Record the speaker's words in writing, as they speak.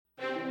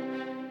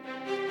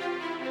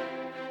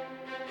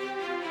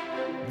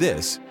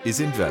This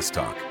is Invest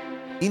Talk.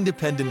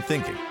 Independent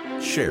thinking,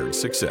 shared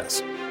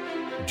success.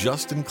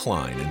 Justin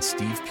Klein and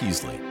Steve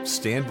Peasley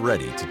stand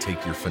ready to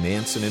take your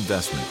finance and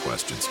investment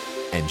questions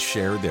and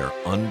share their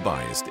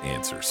unbiased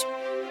answers.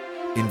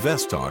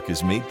 Invest Talk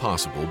is made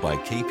possible by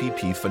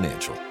KPP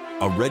Financial,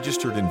 a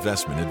registered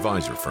investment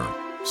advisor firm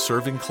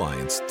serving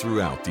clients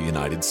throughout the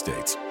United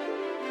States.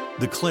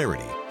 The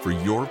clarity for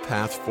your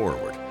path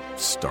forward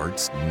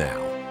starts now.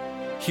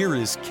 Here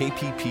is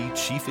KPP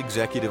Chief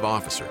Executive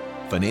Officer,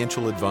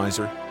 Financial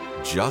Advisor,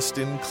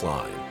 Justin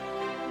Klein.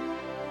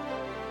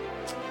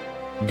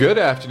 Good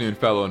afternoon,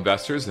 fellow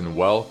investors, and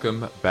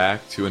welcome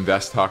back to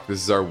Invest Talk.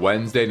 This is our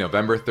Wednesday,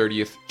 November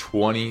 30th,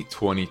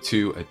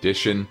 2022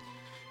 edition.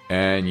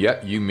 And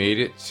yet you made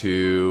it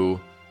to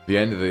the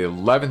end of the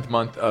 11th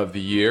month of the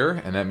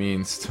year. And that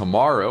means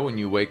tomorrow when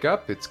you wake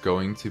up, it's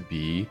going to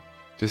be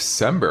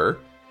December.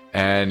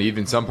 And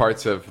even some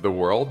parts of the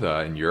world,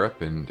 in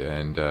Europe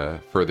and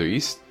further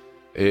east,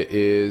 it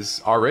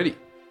is already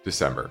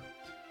December.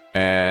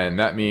 And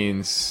that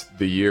means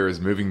the year is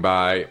moving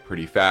by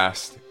pretty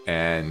fast.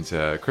 And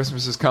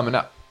Christmas is coming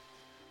up.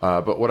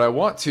 But what I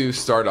want to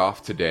start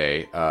off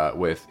today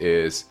with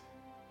is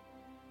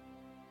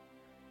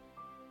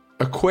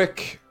a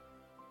quick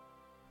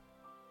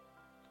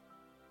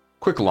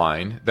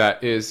line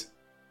that is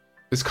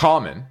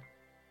common,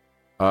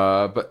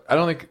 but I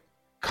don't think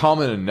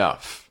common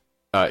enough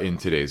in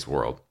today's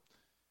world.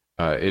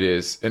 It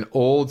is an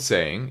old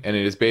saying, and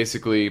it is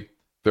basically,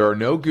 there are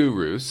no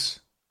gurus,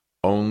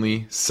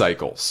 only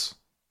cycles.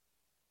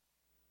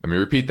 Let me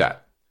repeat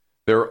that.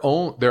 There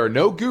are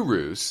no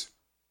gurus,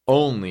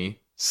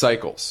 only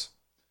cycles.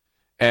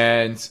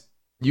 And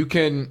you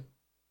can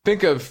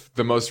think of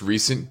the most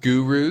recent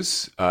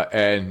gurus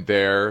and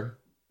their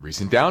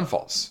recent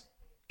downfalls.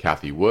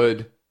 Cathie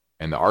Wood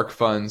and the ARK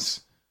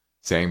funds,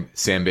 Sam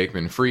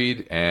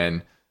Bankman-Fried,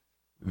 and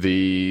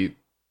the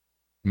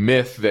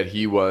myth that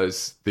he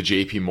was the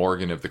JP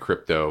Morgan of the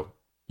crypto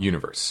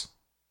universe.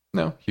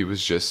 No, he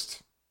was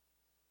just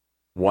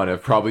one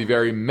of probably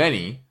very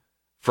many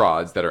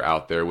frauds that are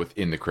out there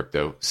within the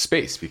crypto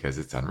space because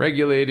it's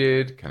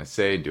unregulated, kind of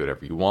say and do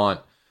whatever you want.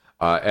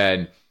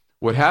 And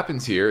what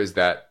happens here is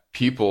that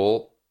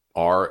people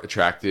are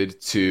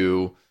attracted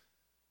to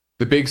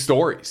the big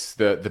stories,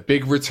 the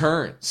big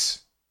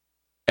returns,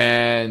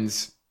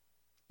 and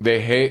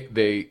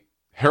they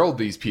herald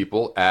these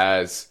people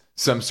as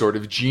some sort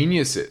of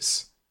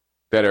geniuses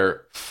that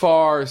are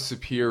far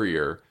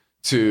superior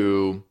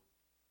to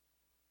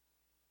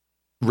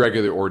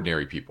regular,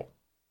 ordinary people.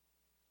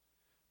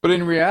 But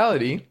in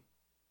reality,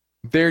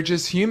 they're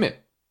just human.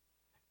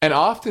 And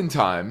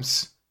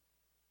oftentimes,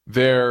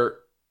 their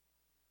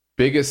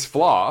biggest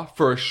flaw,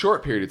 for a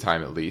short period of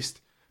time at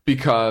least,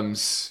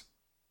 becomes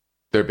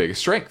their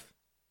biggest strength.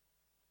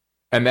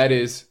 And that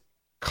is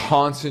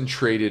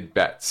concentrated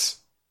bets.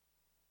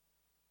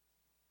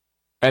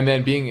 And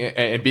then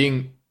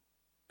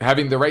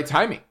having the right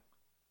timing.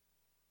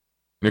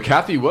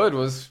 Cathie Wood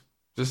was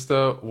just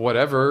a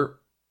whatever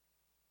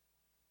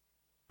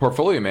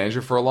portfolio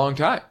manager for a long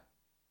time.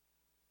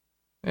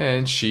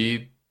 And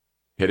she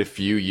hit a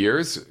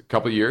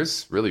couple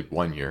years, really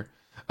 1 year,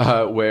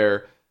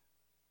 where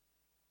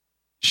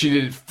she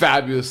did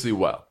fabulously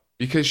well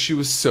because she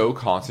was so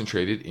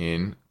concentrated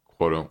in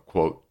quote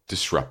unquote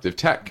disruptive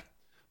tech.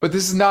 But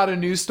this is not a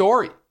new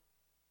story.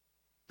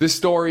 This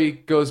story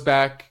goes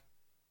back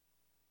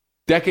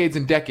decades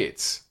and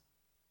decades,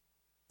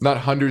 not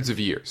hundreds of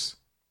years.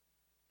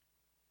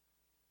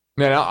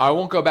 Now, I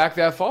won't go back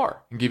that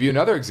far and give you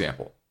another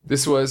example.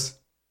 This was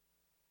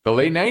the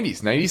late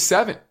 90s,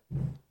 97.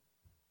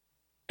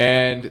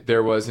 And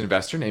there was an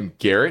investor named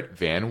Garrett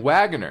Van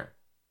Wagoner.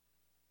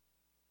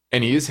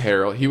 And he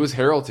was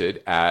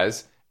heralded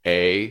as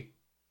a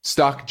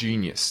stock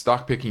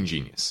picking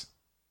genius.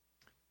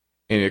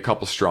 In a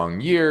couple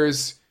strong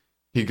years,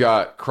 he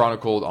got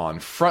chronicled on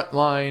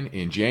Frontline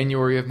in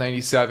January of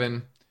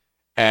 97.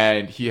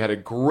 And he had a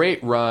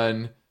great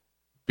run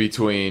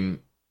between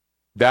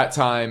that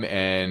time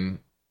and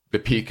the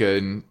peak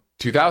in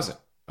 2000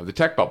 of the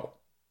tech bubble.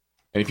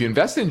 And if you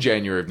invest in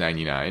January of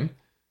 99,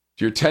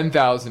 your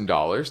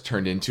 $10,000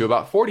 turned into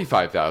about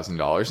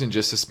 $45,000 in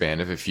just a span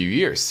of a few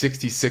years,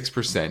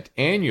 66%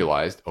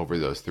 annualized over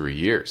those 3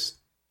 years.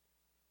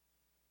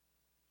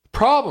 The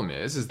problem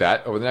is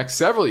that over the next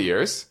several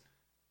years,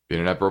 the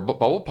internet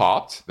bubble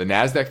popped, the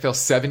NASDAQ fell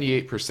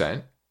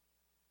 78%,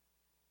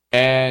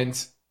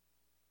 and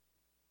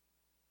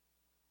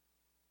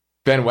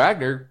Van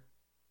Wagoner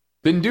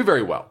didn't do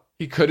very well.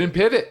 He couldn't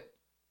pivot.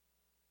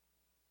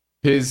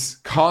 His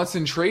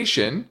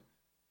concentration,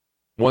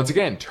 once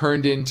again,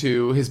 turned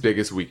into his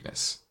biggest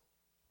weakness.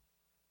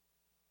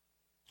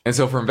 And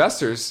so for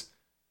investors,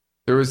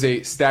 there was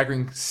a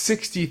staggering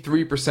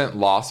 63%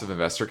 loss of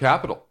investor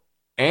capital,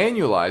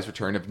 annualized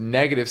return of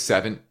negative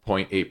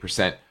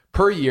 7.8%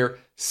 per year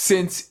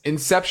since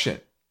inception.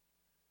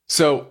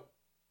 So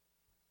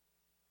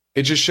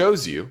it just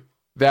shows you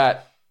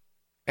that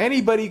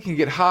anybody can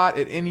get hot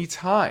at any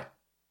time.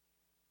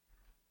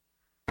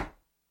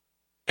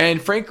 And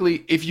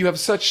frankly, if you have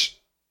such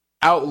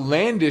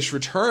outlandish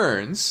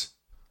returns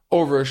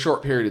over a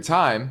short period of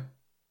time,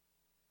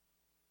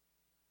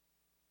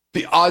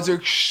 the odds are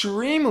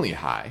extremely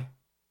high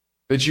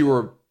that you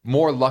were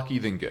more lucky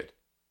than good.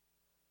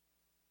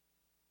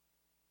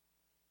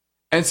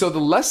 And so the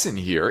lesson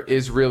here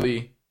is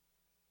really,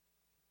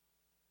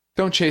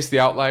 don't chase the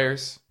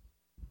outliers.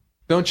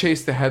 Don't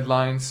chase the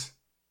headlines.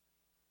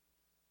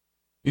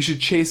 You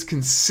should chase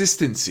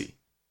consistency.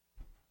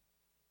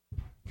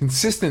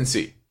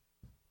 Consistency.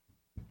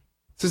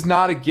 This is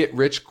not a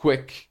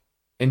get-rich-quick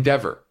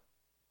endeavor.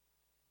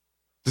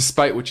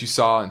 Despite what you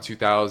saw in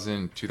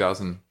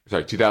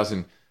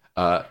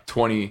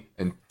 2020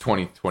 and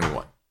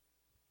 2021.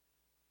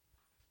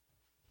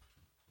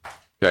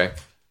 Okay?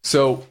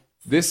 So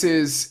this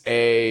is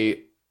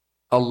a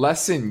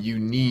lesson you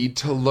need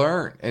to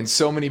learn. And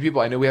so many people,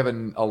 I know we have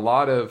a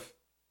lot of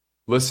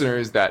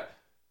listeners that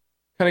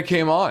kind of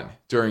came on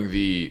during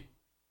the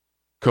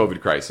COVID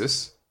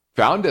crisis,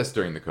 found us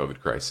during the COVID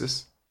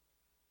crisis.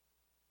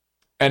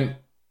 And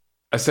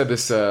I said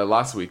this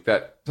last week,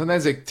 that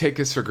sometimes I take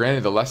this for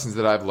granted, the lessons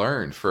that I've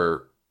learned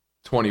for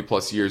 20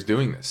 plus years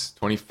doing this,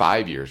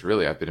 25 years,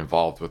 really, I've been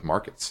involved with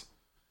markets.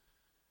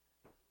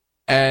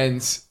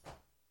 And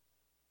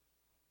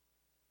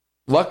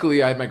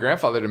luckily, I had my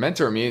grandfather to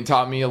mentor me and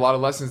taught me a lot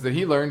of lessons that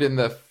he learned in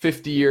the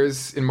 50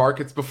 years in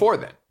markets before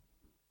then.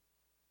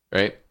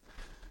 Right?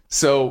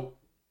 So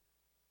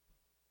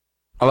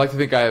I like to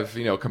think I have,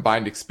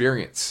 combined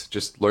experience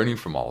just learning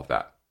from all of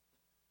that.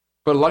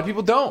 But a lot of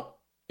people don't.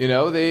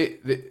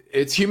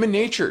 It's human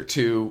nature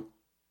to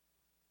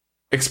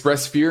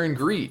express fear and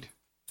greed.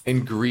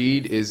 And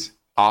greed is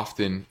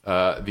often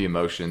the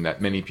emotion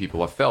that many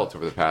people have felt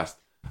over the past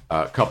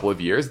couple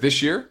of years.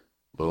 This year,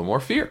 a little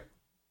more fear.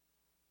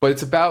 But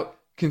it's about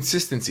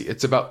consistency.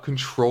 It's about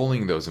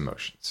controlling those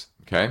emotions.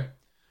 Okay?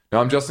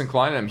 Now, I'm Justin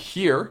Klein, and I'm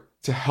here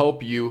to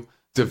help you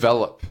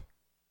develop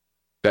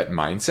that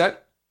mindset.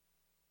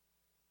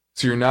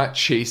 So you're not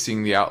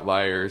chasing the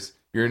outliers.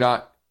 You're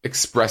not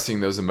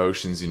expressing those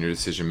emotions in your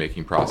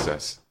decision-making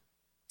process,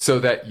 so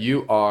that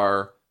you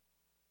are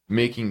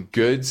making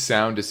good,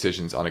 sound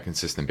decisions on a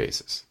consistent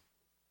basis.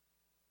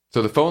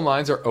 So the phone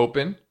lines are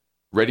open,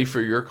 ready for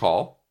your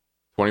call,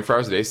 24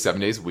 hours a day, 7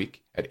 days a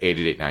week at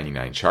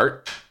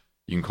 888-99-CHART.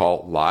 You can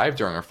call live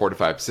during our 4 to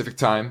 5 Pacific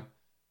time,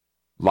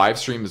 live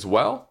stream as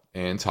well,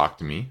 and talk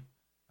to me.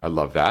 I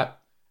love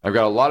that. I've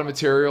got a lot of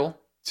material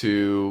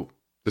to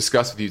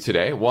discuss with you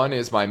today. One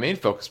is my main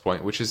focus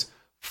point, which is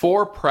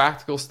 4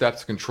 practical steps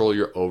to control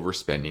your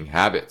overspending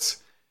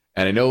habits.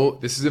 And I know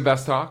this is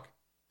Invest Talk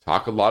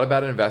a lot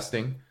about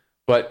investing,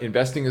 but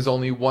investing is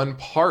only one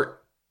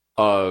part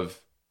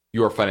of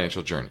your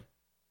financial journey.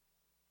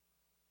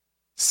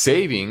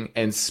 Saving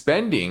and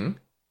spending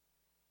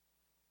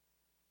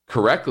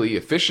correctly,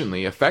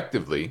 efficiently,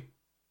 effectively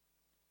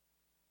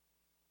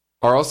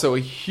are also a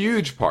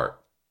huge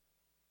part.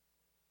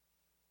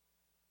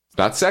 It's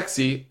not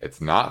sexy,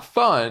 it's not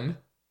fun,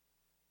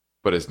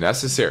 but it's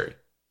necessary.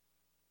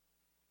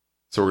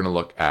 So we're going to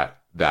look at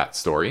that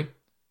story.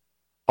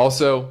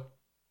 Also,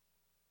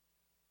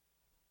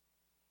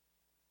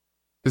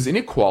 does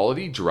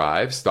inequality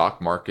drive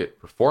stock market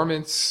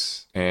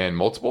performance and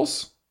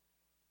multiples?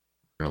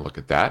 We're going to look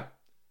at that.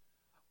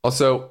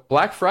 Also,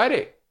 Black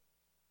Friday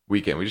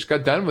weekend. We just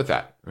got done with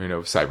that.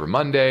 Cyber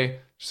Monday,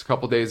 just a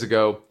couple days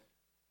ago.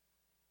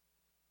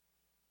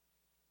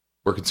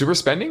 We're consumer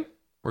spending.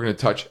 We're going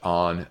to touch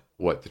on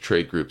what the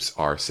trade groups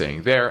are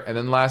saying there. And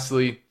then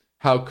lastly,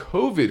 how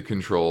COVID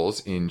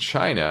controls in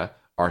China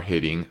are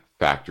hitting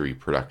factory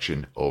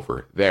production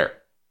over there.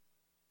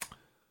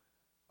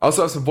 I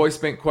also have some voice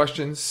bank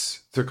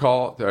questions to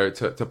call or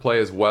to play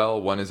as well.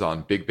 One is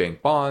on big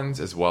bank bonds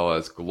as well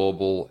as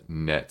Global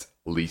Net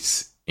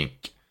Lease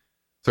Inc.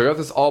 So I got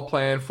this all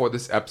planned for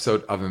this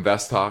episode of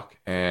Invest Talk,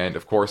 and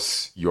of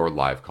course your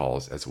live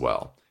calls as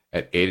well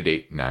at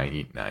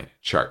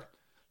 888-989-CHART.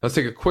 Let's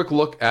take a quick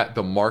look at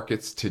the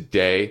markets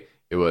today.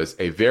 It was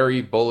a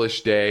very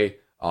bullish day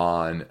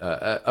on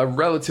a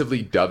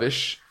relatively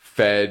dovish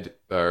Fed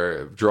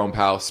or Jerome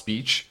Powell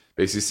speech,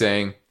 basically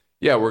saying,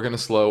 yeah, we're going to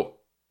slow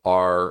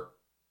our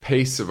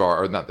pace of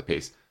our, or not the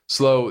pace,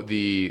 slow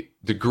the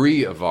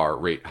degree of our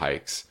rate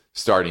hikes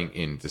starting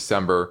in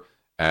December.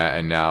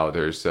 And now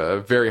there's a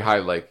very high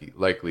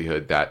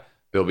likelihood that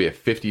there'll be a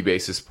 50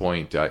 basis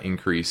point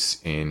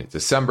increase in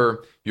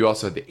December. You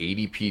also had the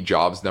ADP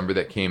jobs number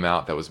that came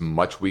out that was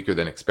much weaker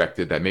than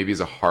expected. That maybe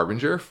is a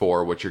harbinger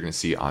for what you're going to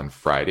see on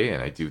Friday.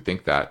 And I do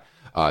think that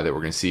that we're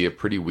going to see a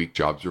pretty weak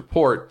jobs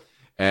report.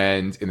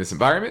 And in this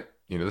environment,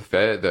 the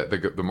Fed,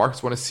 the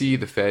markets want to see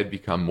the Fed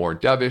become more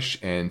dovish.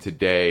 And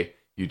today,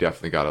 you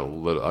definitely got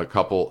a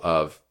couple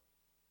of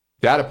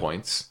data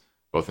points,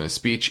 both in a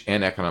speech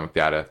and economic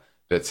data,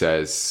 that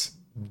says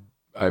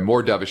a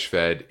more dovish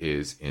Fed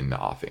is in the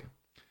offing.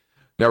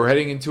 Now we're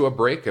heading into a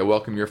break. I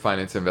welcome your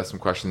finance and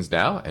investment questions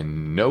now,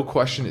 and no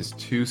question is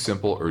too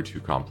simple or too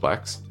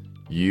complex.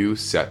 You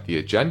set the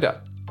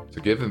agenda. So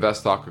give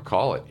Invest Talk a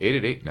call at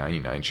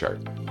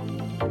 888-99-CHART.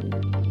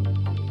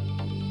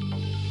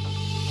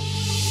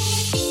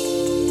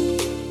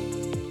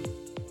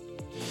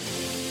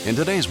 In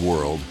today's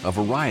world, a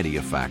variety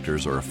of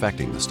factors are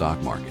affecting the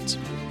stock markets.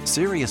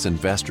 Serious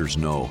investors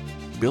know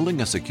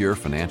building a secure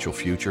financial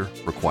future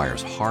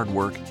requires hard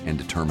work and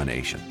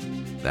determination.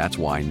 That's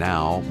why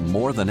now,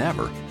 more than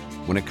ever,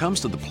 when it comes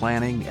to the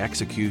planning,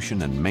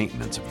 execution, and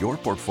maintenance of your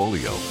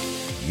portfolio,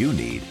 you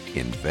need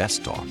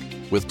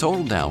InvestTalk. With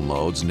total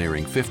downloads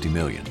nearing 50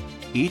 million,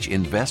 each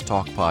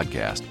InvestTalk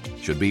podcast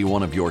should be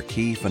one of your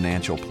key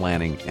financial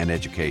planning and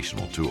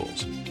educational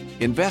tools.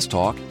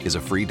 InvestTalk is a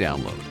free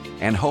download,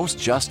 and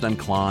hosts Justin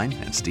Klein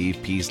and Steve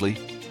Peasley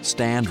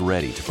stand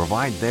ready to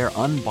provide their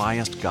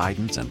unbiased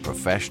guidance and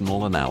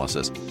professional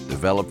analysis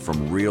developed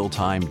from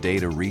real-time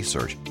data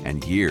research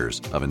and years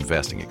of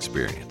investing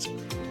experience.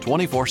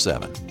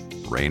 24/7,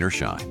 rain or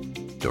shine,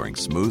 during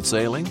smooth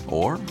sailing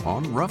or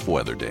on rough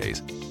weather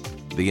days.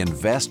 The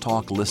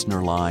InvestTalk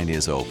listener line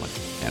is open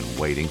and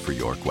waiting for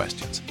your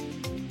questions.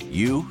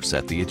 You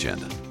set the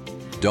agenda.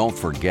 Don't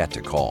forget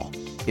to call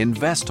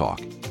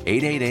InvestTalk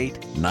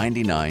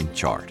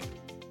 888-99-CHART.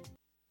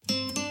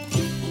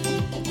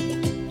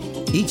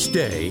 Each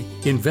day,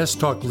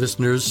 InvestTalk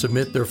listeners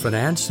submit their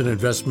finance and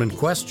investment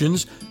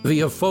questions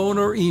via phone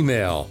or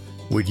email.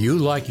 Would you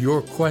like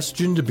your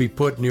question to be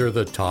put near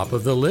the top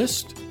of the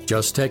list?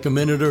 Just take a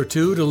minute or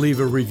two to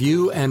leave a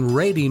review and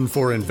rating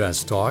for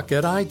InvestTalk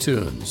at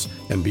iTunes.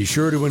 And be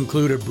sure to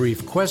include a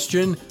brief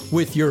question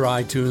with your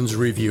iTunes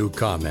review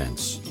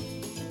comments.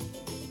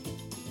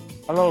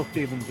 Hello,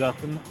 Steve and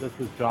Justin. This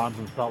is John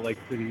from Salt Lake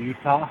City,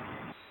 Utah.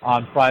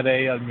 On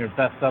Friday, on your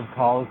best of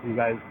calls, you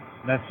guys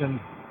mentioned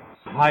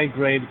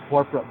high-grade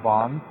corporate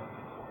bonds.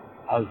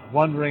 I was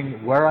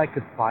wondering where I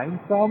could find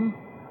some,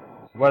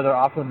 where they're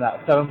offering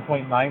that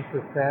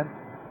 7.9%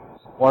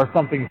 or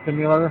something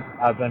similar.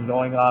 I've been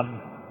going on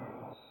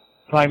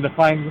trying to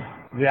find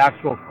the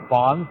actual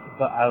bonds,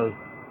 but I was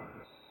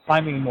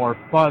finding more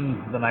funds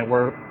than I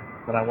was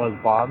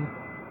bonds.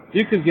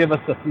 You could give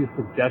us a few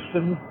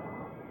suggestions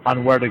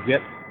on where to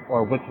get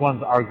or which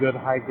ones are good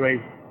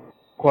high-grade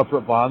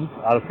corporate bonds.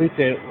 I'd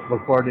appreciate it.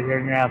 Look forward to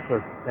hearing your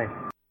answer. Thanks.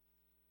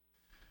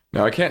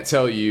 Now, I can't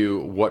tell you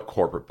what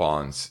corporate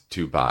bonds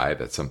to buy.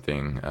 That's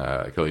something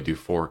I can only do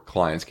for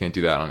clients. Can't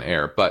do that on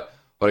air. But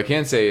what I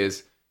can say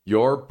is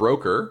your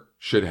broker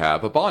should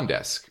have a bond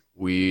desk.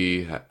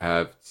 We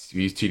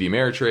use TD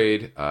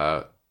Ameritrade.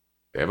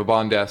 They have a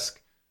bond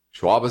desk.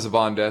 Schwab has a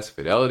bond desk.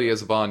 Fidelity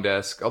has a bond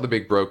desk. All the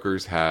big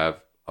brokers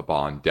have a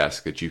bond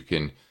desk that you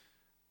can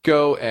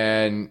go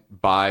and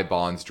buy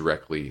bonds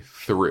directly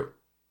through.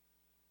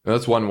 Now,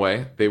 that's one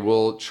way. They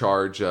will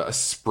charge a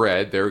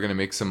spread. They're going to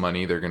make some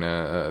money. They're going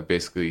to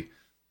basically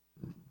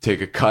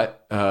take a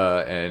cut,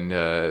 and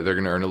they're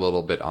going to earn a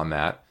little bit on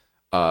that.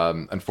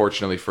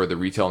 Unfortunately, for the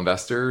retail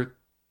investor,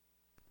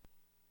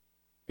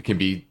 it can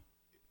be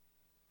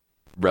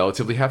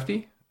relatively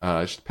hefty.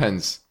 It just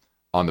depends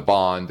on the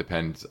bond,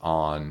 depends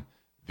on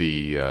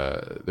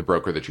the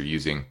broker that you're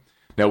using.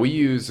 Now, we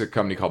use a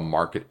company called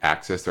Market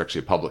Access. They're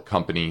actually a public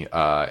company,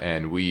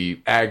 and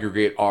we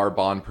aggregate our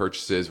bond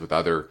purchases with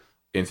other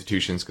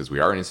institutions because we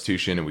are an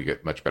institution and we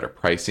get much better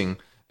pricing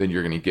than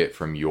you're going to get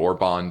from your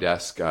bond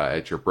desk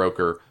at your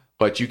broker.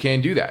 But you can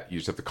do that. You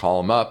just have to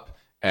call them up,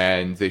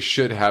 and they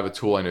should have a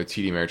tool. I know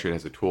TD Ameritrade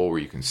has a tool where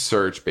you can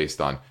search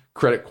based on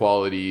credit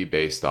quality,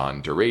 based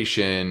on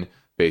duration,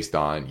 based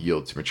on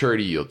yield to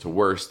maturity, yield to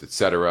worst,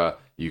 etc.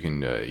 You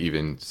can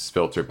even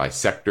filter by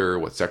sector,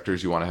 what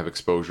sectors you want to have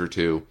exposure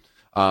to.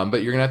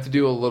 But you're going to have to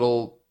do a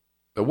little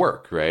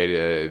work,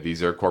 right?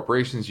 These are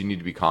corporations. You need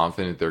to be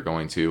confident they're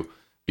going to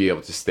be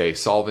able to stay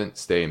solvent,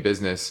 stay in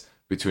business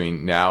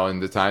between now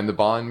and the time the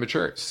bond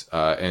matures.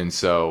 And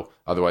so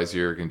otherwise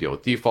you're going to deal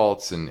with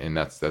defaults, and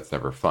that's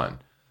never fun.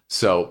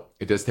 So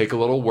it does take a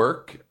little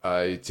work.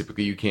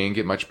 Typically you can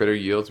get much better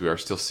yields. We are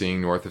still seeing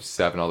north of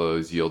 7, although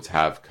those yields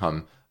have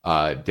come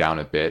down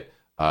a bit.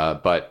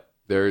 But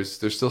there's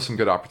still some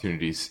good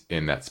opportunities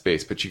in that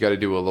space, but you got to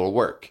do a little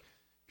work.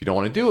 If you don't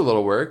want to do a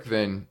little work,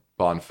 then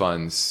bond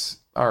funds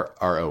are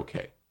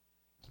okay.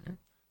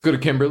 Go to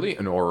Kimberly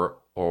and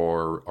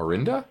or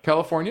Orinda,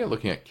 California,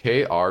 looking at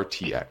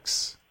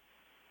KRTX.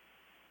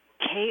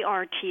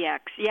 KRTX,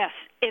 yes,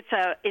 it's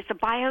a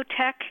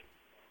biotech,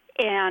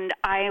 and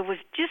I was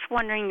just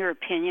wondering your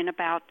opinion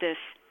about this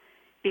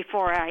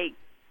before I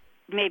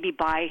maybe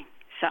buy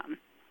some.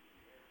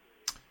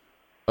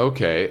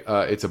 Okay,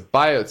 it's a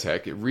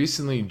biotech. It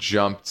recently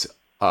jumped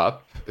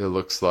up. It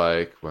looks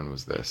like, when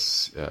was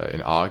this?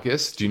 In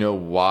August. Do you know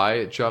why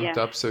it jumped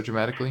up so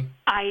dramatically?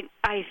 I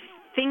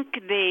think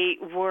they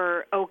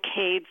were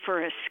okayed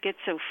for a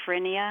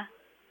schizophrenia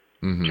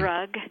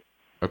drug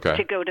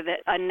to go to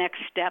the next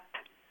step.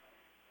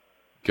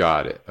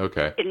 Got it.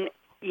 Okay.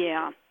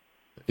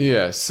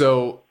 Yeah.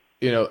 So,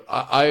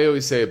 I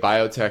always say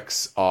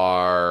biotechs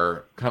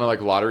are kind of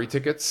like lottery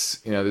tickets.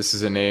 This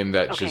is a name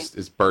that just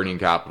is burning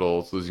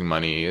capital, it's losing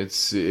money.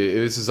 This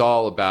is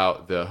all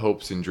about the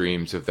hopes and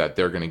dreams of that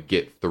they're going to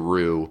get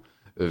through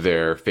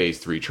their phase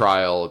 3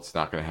 trial. It's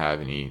not going to have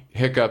any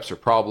hiccups or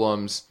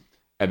problems.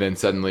 And then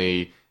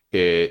suddenly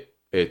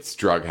its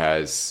drug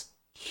has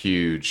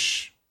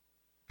huge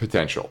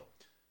potential.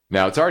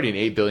 Now, it's already an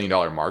 $8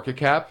 billion market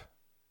cap.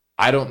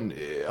 I don't.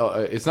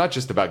 It's not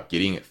just about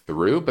getting it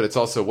through, but it's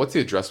also what's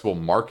the addressable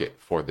market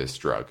for this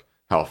drug?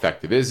 How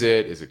effective is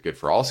it? Is it good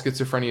for all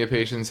schizophrenia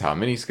patients? How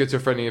many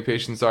schizophrenia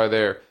patients are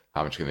there?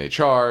 How much can they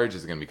charge?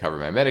 Is it going to be covered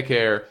by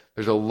Medicare?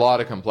 There's a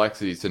lot of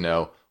complexities to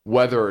know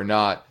whether or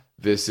not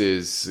this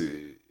is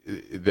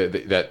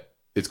that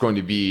it's going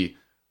to be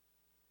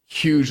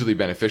hugely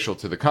beneficial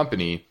to the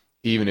company,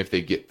 even if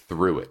they get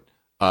through it.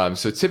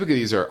 So typically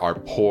these are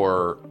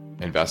poor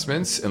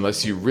investments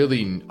unless you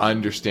really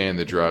understand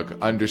the drug,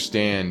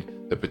 understand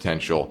the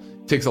potential.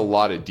 It takes a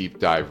lot of deep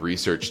dive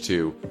research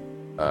to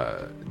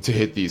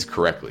hit these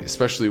correctly,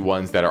 especially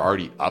ones that are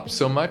already up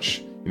so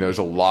much. There's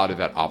a lot of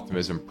that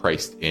optimism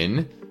priced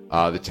in.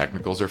 The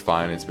technicals are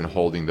fine. It's been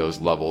holding those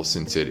levels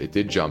since it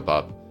did jump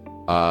up.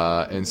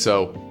 And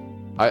so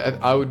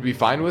I would be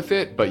fine with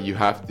it, but you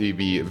have to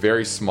be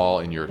very small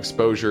in your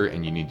exposure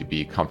and you need to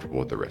be comfortable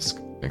with the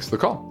risk. Thanks for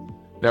the call.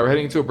 Now we're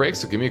heading into a break,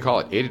 so give me a call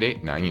at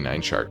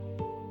 888-99-CHART.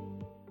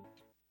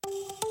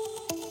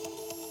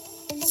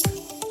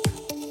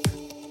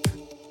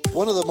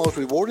 One of the most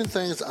rewarding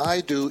things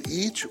I do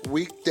each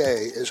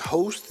weekday is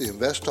host the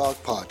Invest Talk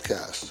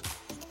podcast.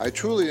 I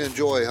truly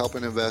enjoy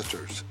helping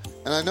investors,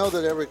 and I know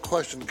that every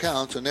question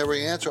counts and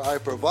every answer I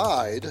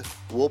provide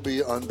will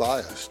be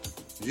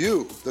unbiased.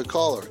 You, the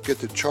caller, get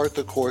to chart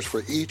the course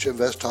for each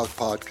Invest Talk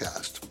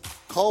podcast.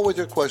 Call with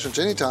your questions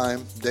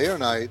anytime, day or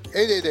night,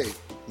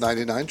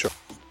 888-99-CHART.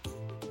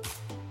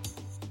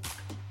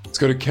 Let's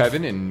go to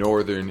Kevin in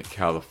Northern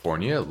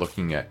California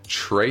looking at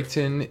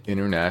Triton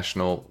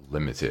International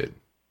Limited.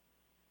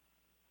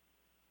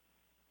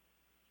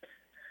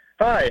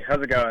 Hi,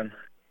 how's it going?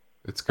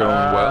 It's going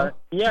well.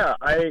 Yeah,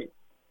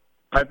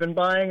 I've been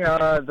buying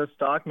the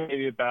stock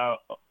maybe about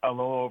a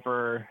little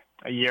over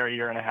a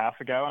year and a half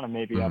ago, and I'm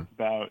maybe up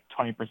about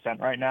 20%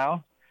 right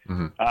now.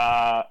 And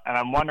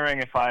I'm wondering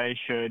if I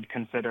should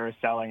consider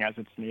selling as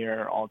it's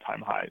near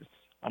all-time highs.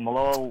 I'm a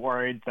little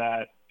worried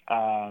that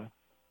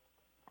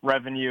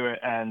revenue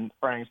and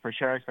earnings per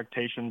share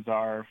expectations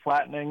are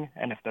flattening,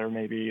 and if they're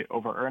maybe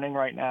over-earning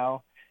right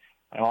now.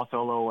 I'm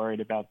also a little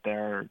worried about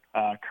their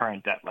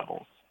current debt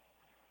levels.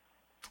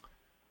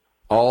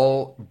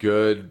 All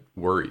good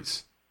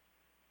worries.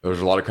 There's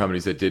a lot of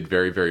companies that did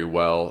very, very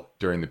well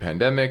during the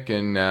pandemic,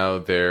 and now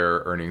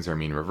their earnings are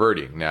mean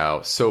reverting.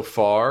 Now, so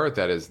far,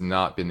 that has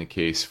not been the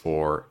case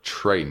for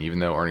Triton, even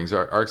though earnings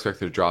are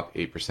expected to drop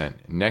 8%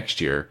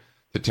 next year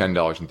to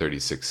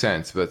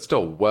 $10.36, but that's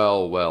still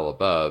well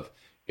above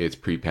its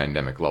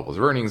pre-pandemic levels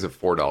of earnings of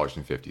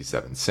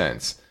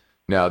 $4.57.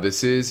 Now,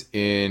 this is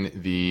in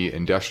the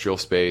industrial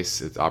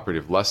space. It's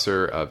operative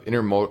lesser of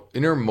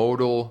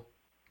intermodal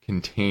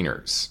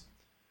containers.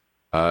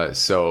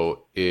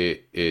 So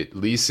it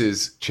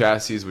leases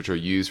chassis which are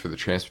used for the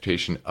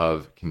transportation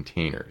of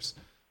containers.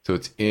 So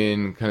it's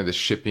in kind of the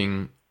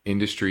shipping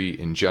industry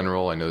in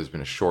general. I know there's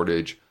been a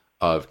shortage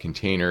of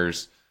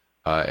containers,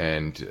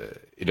 and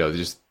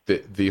just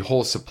the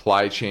whole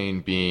supply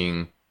chain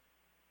being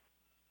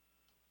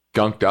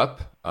gunked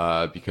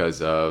up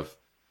because of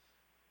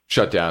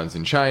shutdowns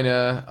in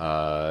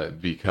China,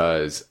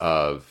 because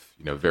of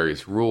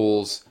various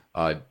rules,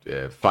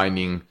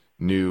 finding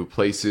new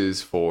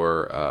places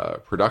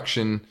for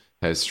production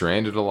has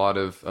stranded a lot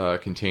of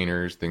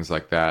containers, things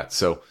like that.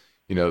 So,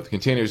 the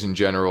containers in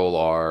general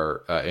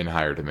are in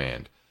higher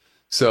demand.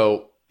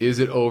 So is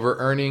it over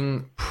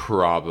earning?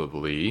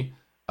 Probably.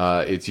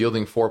 It's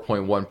yielding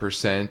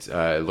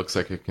 4.1%. It looks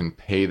like it can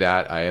pay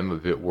that. I am a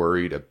bit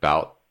worried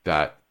about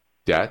that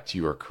debt.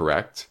 You are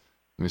correct.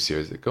 Let me see.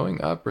 Is it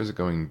going up or is it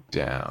going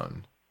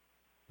down?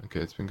 Okay,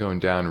 it's been going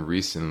down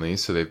recently.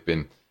 So they've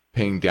been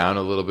paying down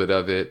a little bit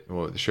of it.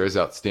 Well, the shares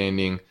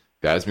outstanding,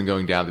 that has been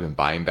going down. They've been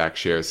buying back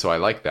shares. So I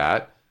like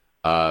that.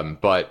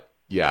 But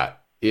yeah,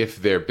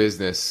 if their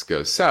business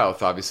goes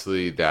south,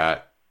 obviously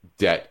that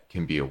debt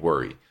can be a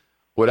worry.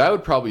 What I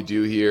would probably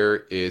do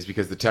here is,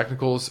 because the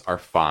technicals are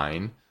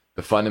fine,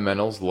 the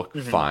fundamentals look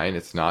fine.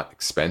 It's not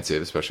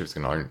expensive, especially if it's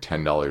going to earn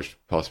 $10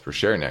 plus per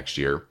share next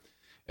year,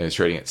 and it's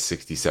trading at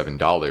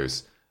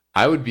 $67.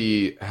 I would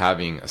be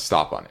having a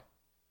stop on it.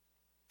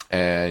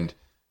 And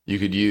you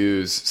could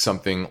use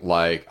something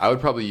like, I would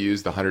probably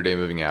use the 100-day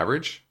moving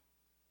average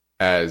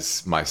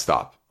as my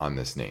stop on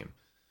this name.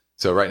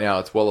 So right now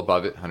it's well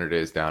above it. 100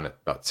 days down at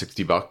about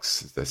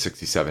 $60. It's at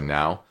 67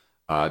 now.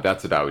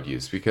 That's what I would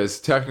use because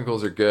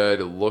technicals are good.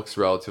 It looks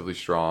relatively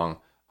strong.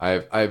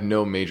 I have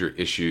no major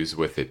issues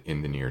with it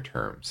in the near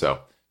term. So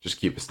just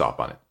keep a stop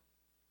on it.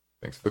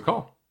 Thanks for the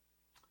call.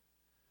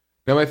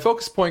 Now my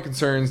focus point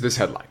concerns this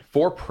headline: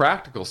 4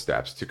 practical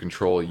steps to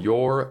control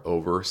your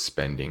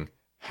overspending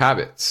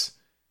habits.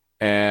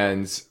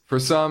 And for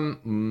some,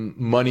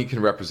 money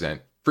can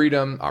represent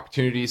freedom,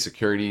 opportunity,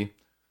 security,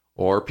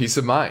 or peace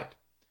of mind.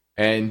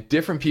 And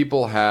different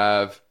people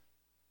have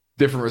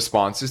different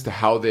responses to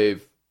how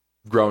they've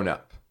grown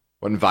up,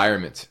 what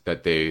environment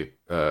that they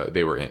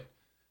were in.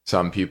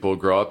 Some people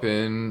grow up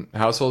in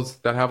households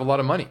that have a lot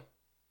of money,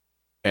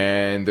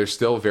 and they're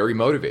still very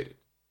motivated.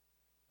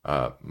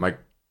 My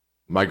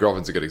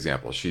girlfriend's a good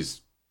example. She's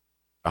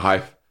a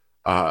high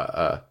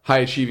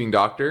achieving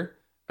doctor,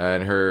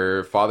 and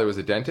her father was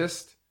a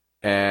dentist,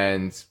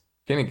 and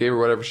kind of gave her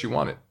whatever she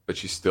wanted, but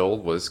she still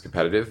was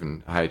competitive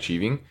and high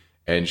achieving,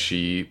 and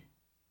she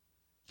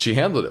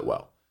handled it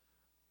well.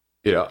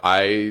 You know,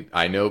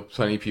 I know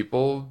plenty of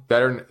people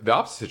that are in the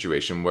opposite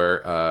situation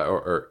where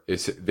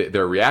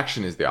their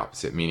reaction is the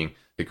opposite, meaning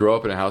they grow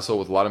up in a household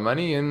with a lot of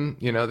money, and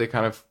you know they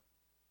kind of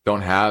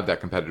don't have that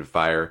competitive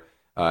fire.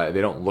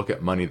 They don't look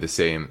at money the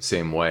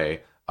same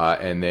way,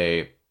 and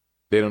they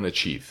don't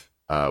achieve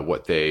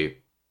what they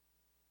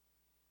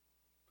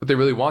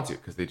really want to,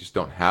 because they just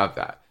don't have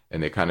that,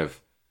 and they kind of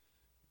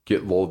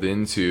get lulled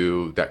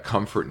into that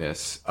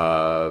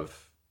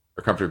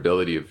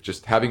comfortability of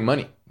just having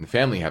money and the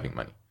family having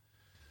money.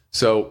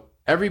 So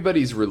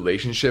everybody's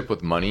relationship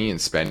with money and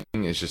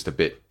spending is just a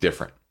bit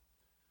different.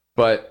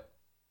 But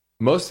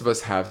most of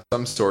us have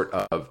some sort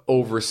of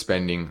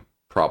overspending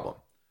problem,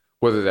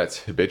 whether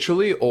that's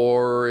habitually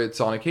or it's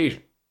on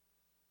occasion.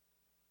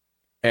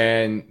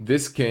 And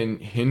this can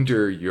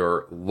hinder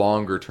your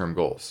longer term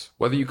goals,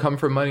 whether you come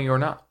from money or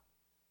not.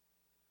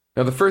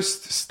 Now, the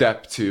first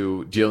step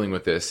to dealing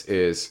with this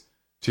is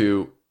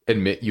to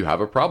admit you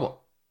have a problem.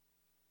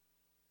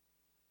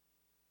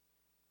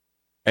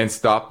 And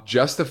stop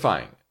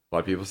justifying it. A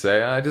lot of people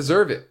say, I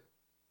deserve it,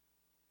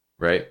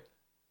 right?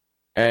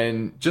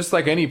 And just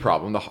like any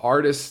problem, the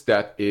hardest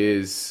step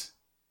is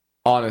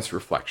honest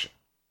reflection.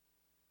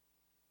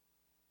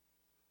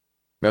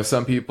 Now,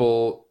 some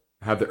people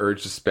have the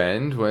urge to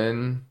spend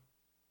when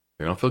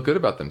they don't feel good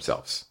about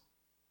themselves.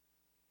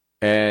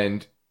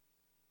 And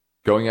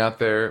going out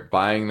there,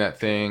 buying that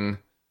thing,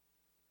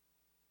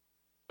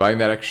 buying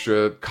that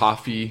extra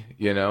coffee,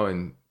 you know,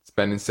 and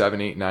spending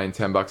 $7, $8, $9,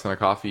 $10 on a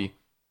coffee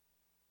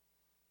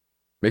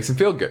makes them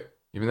feel good,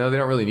 even though they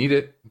don't really need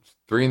it. It's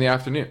 3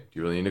 p.m. Do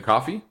you really need a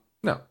coffee?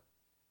 No.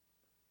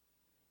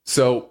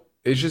 So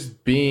it's just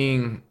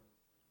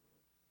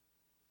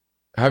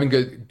having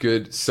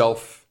good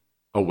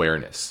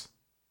self-awareness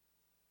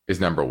is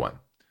number one.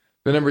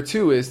 The number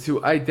two is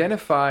to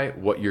identify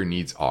what your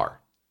needs are.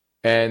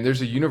 And there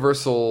are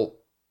universal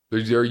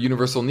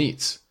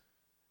needs.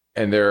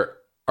 And there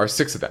are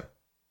 6 of them.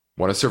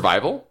 One is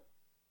survival,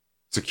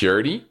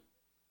 security,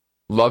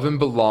 love and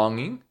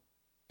belonging,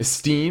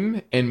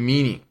 esteem, and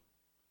meaning.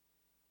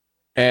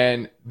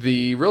 And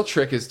the real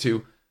trick is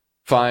to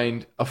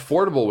find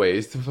affordable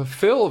ways to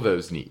fulfill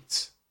those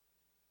needs.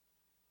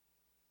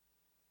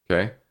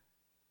 Okay?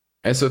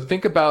 And so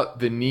think about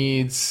the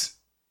needs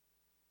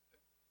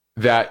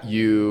that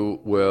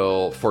you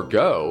will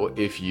forego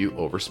if you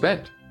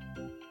overspend.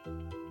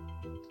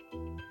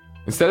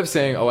 Instead of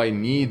saying, I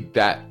need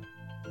that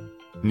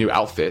new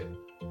outfit,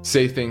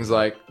 say things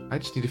like, I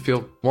just need to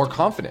feel more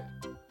confident.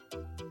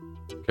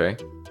 Okay?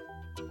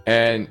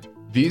 And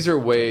these are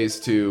ways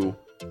to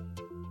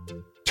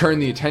turn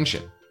the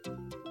attention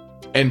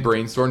and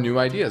brainstorm new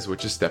ideas,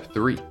 which is step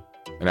 3.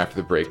 And after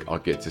the break, I'll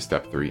get to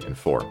step 3 and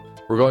 4.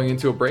 We're going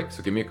into a break,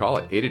 so give me a call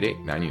at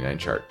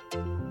 888-99-CHART.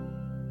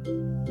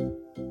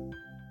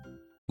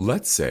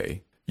 Let's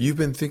say you've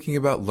been thinking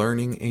about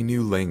learning a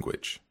new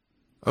language.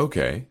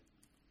 Okay,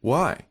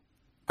 why?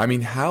 I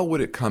mean, how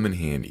would it come in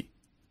handy?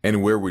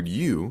 And where would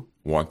you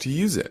want to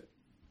use it?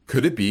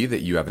 Could it be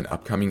that you have an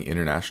upcoming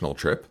international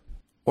trip?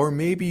 Or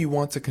maybe you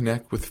want to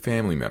connect with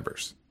family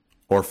members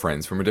or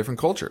friends from a different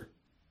culture.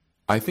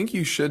 I think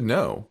you should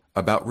know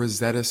about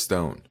Rosetta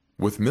Stone.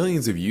 With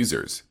millions of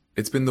users,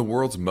 it's been the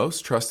world's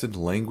most trusted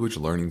language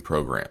learning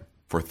program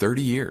for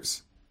 30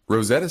 years.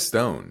 Rosetta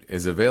Stone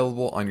is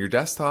available on your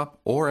desktop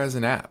or as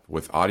an app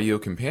with Audio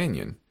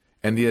Companion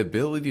and the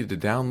ability to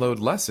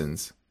download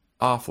lessons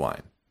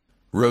offline.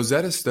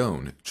 Rosetta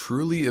Stone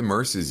truly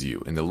immerses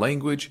you in the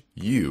language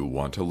you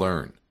want to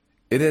learn.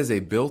 It has a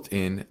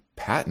built-in,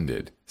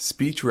 patented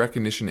speech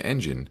recognition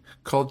engine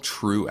called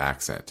True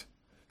Accent.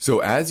 So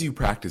as you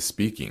practice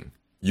speaking,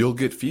 you'll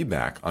get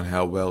feedback on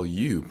how well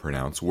you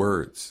pronounce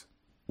words.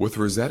 With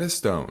Rosetta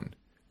Stone,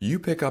 you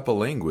pick up a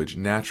language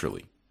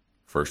naturally,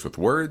 first with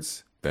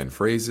words, then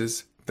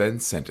phrases, then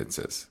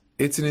sentences.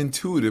 It's an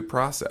intuitive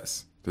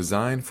process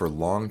designed for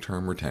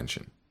long-term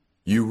retention.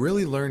 You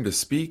really learn to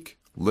speak,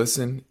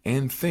 listen,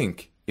 and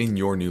think in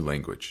your new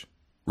language.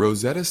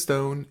 Rosetta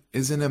Stone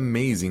is an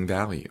amazing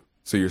value,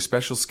 so your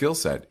special skill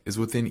set is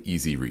within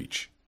easy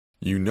reach.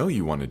 You know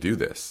you want to do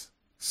this,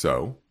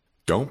 so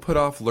don't put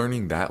off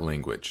learning that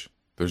language.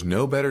 There's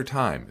no better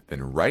time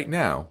than right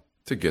now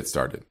to get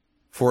started.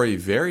 For a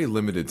very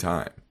limited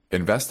time,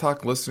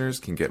 InvestTalk listeners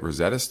can get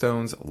Rosetta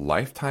Stone's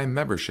lifetime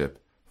membership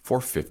for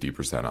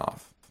 50%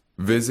 off.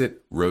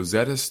 Visit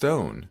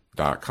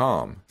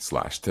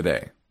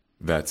rosettastone.com/today.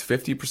 That's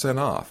 50%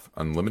 off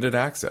unlimited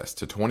access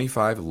to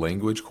 25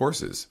 language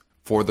courses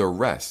for the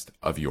rest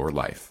of your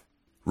life.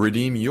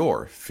 Redeem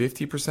your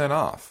 50%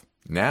 off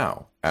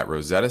now at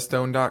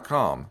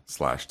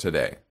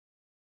rosettastone.com/today.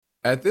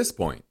 At this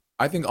point,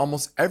 I think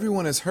almost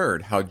everyone has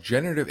heard how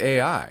generative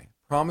AI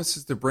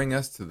promises to bring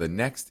us to the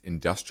next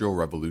industrial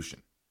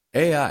revolution.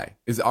 AI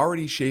is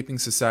already shaping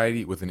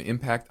society with an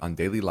impact on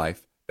daily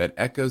life that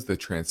echoes the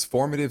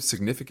transformative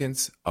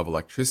significance of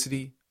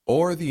electricity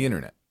or the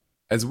internet.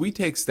 As we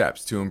take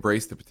steps to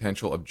embrace the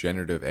potential of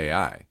generative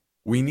AI,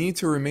 we need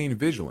to remain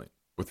vigilant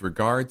with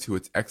regard to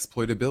its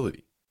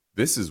exploitability.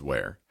 This is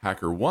where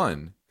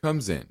HackerOne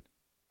comes in.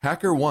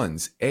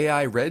 HackerOne's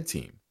AI Red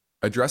Team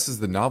addresses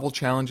the novel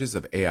challenges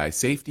of AI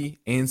safety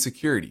and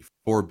security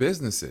for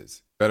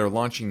businesses that are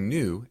launching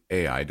new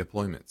AI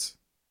deployments.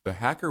 The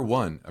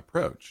HackerOne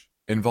approach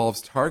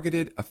involves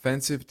targeted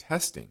offensive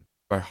testing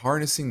by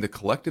harnessing the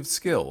collective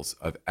skills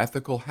of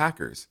ethical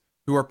hackers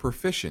who are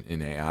proficient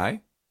in AI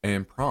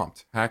and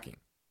prompt hacking.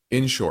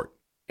 In short,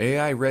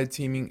 AI red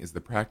teaming is the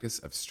practice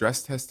of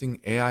stress testing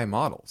AI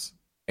models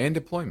and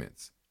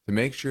deployments to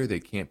make sure they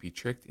can't be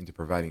tricked into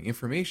providing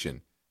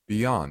information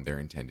beyond their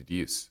intended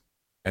use,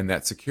 and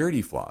that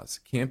security flaws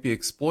can't be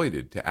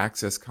exploited to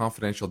access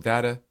confidential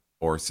data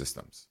or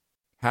systems.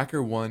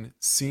 HackerOne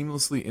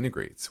seamlessly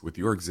integrates with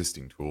your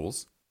existing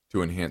tools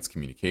to enhance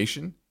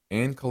communication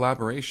and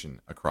collaboration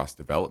across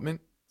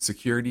development,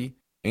 security,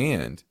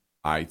 and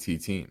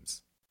IT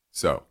teams.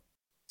 So,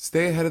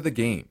 stay ahead of the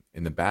game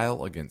in the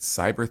battle against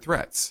cyber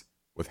threats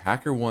with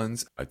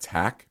HackerOne's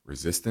attack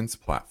resistance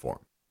platform.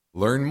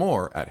 Learn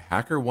more at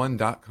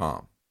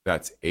hackerone.com.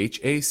 That's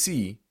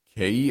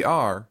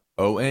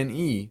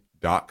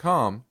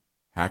HackerOne.com,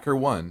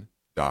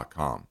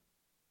 hackerone.com.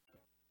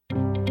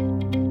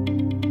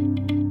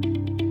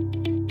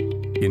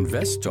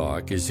 Invest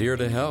Talk is here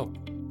to help.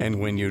 And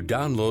when you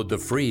download the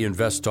free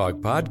Invest Talk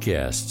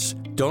podcasts,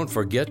 don't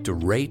forget to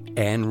rate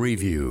and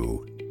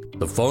review.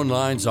 The phone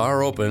lines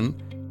are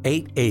open,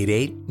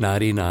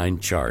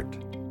 888-99-CHART.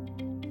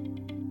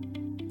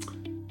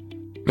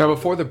 Now,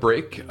 before the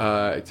break,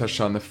 I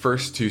touched on the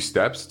first two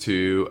steps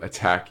to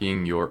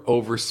attacking your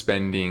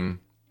overspending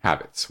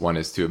habits. One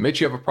is to admit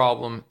you have a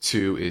problem.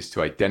 Two is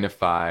to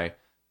identify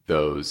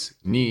those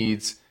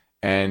needs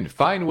and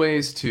find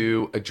ways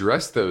to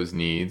address those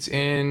needs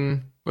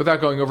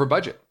without going over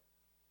budget.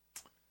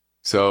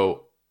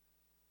 So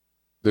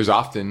there's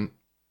often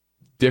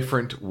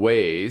different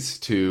ways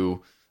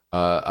to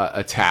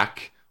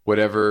attack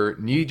whatever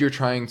need you're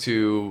trying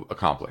to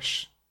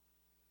accomplish.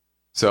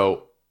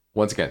 So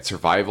once again,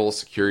 survival,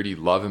 security,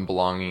 love and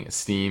belonging,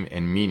 esteem,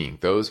 and meaning.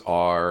 Those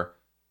are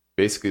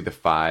basically the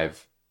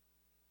 5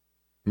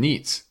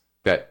 needs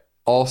that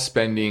all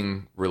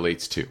spending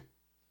relates to.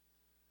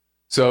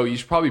 So you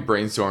should probably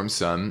brainstorm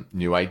some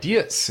new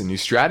ideas and new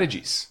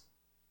strategies.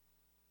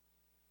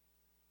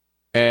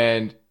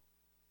 And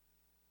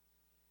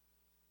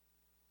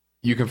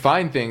you can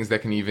find things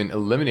that can even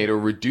eliminate or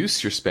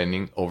reduce your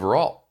spending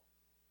overall.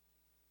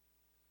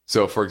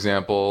 So, for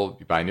example,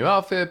 you buy a new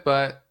outfit,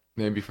 but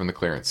maybe from the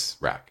clearance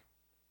rack.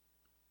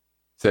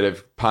 Instead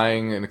of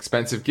buying an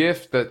expensive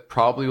gift that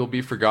probably will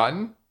be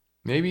forgotten,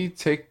 maybe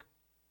take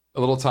a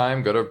little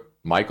time, go to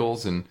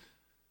Michael's and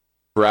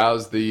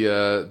browse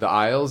the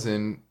aisles,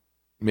 and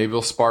maybe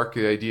it'll spark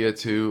the idea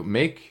to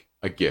make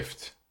a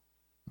gift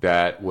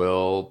that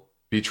will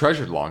be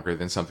treasured longer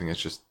than something that's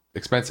just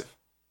expensive.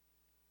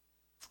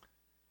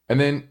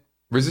 And then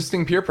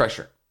resisting peer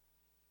pressure.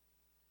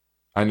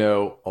 I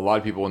know a lot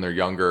of people when they're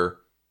younger,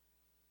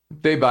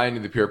 they buy into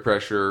the peer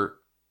pressure.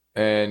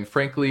 And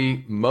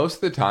frankly, most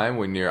of the time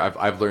when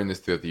I've learned this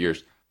throughout the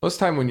years, most of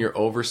the time when you're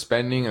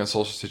overspending in a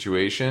social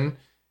situation,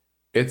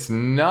 it's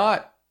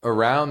not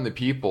around the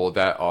people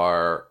that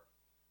are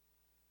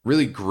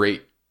really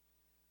great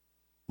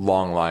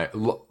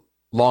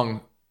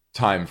long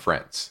time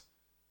friends.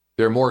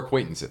 They're more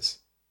acquaintances.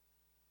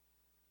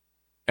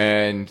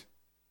 And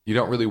you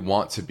don't really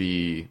want to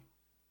be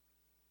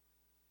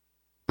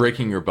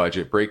breaking your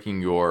budget,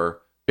 breaking your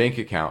bank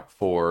account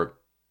for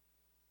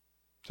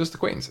just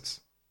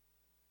acquaintances.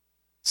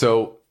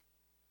 So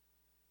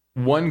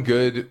one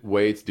good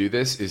way to do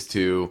this is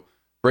to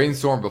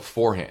brainstorm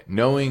beforehand,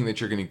 knowing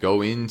that you're going to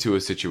go into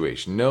a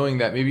situation, knowing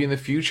that maybe in the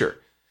future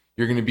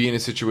you're going to be in a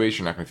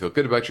situation, you're not going to feel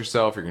good about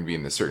yourself, you're going to be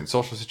in a certain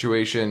social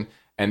situation,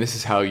 and this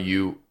is how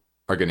you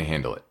are going to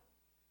handle it.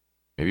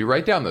 Maybe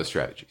write down those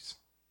strategies.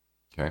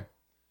 Okay.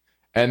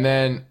 And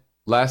then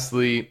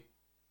lastly,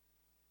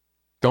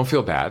 don't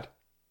feel bad.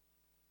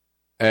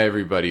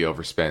 Everybody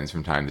overspends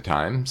from time to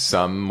time,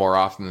 some more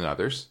often than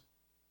others.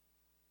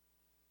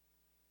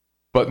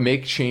 But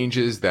make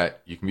changes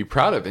that you can be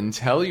proud of and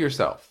tell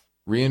yourself,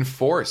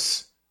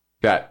 reinforce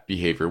that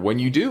behavior when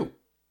you do.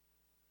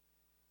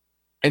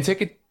 And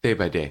take it day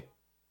by day.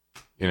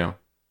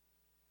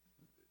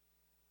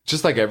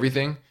 Just like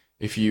everything,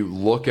 if you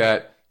look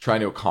at trying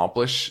to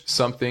accomplish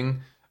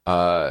something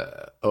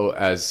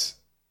as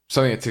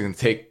something that's going to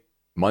take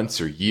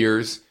months or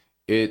years,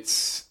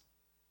 it's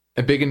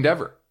a big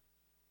endeavor.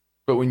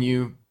 But when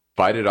you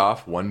bite it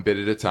off one bit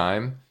at a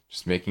time,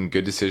 just making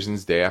good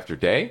decisions day after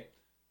day,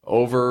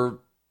 over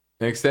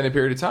an extended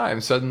period of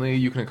time, suddenly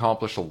you can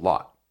accomplish a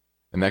lot.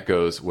 And that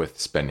goes with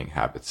spending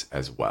habits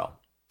as well.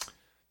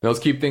 Now let's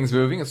keep things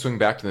moving and swing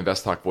back to the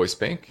Invest Talk Voice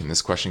Bank. And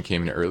this question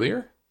came in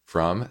earlier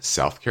from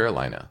South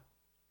Carolina.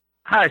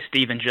 Hi,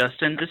 Steve and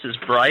Justin. This is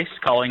Bryce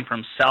calling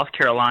from South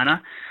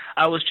Carolina.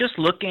 I was just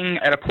looking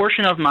at a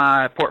portion of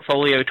my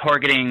portfolio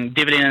targeting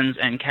dividends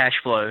and cash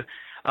flow.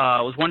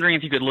 I was wondering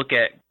if you could look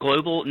at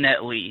global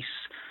net lease.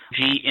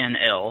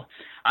 GNL.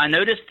 I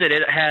noticed that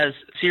it has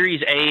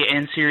Series A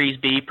and Series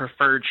B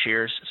preferred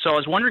shares. So I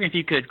was wondering if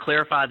you could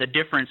clarify the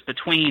difference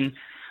between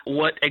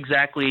what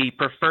exactly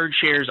preferred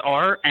shares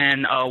are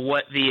and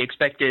what the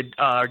expected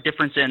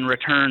difference in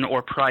return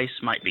or price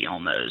might be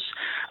on those.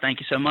 Thank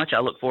you so much. I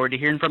look forward to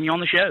hearing from you on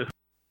the show.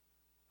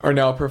 All right,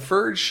 now, a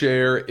preferred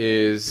share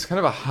is kind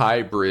of a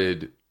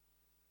hybrid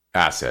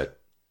asset.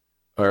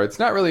 Or it's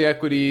not really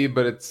equity,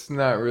 but it's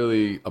not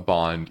really a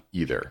bond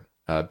either.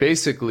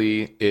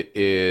 Basically, it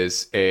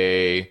is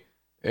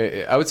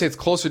I would say it's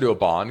closer to a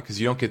bond because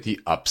you don't get the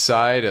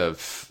upside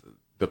of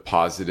the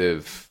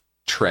positive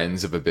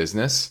trends of a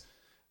business.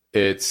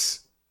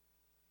 It's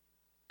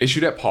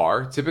issued at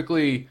par.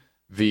 Typically,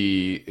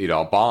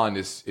 a bond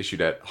is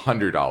issued at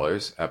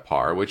 $100 at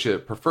par, which a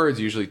preferred is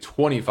usually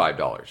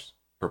 $25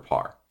 per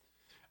par.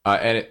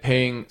 And it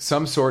paying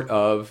some sort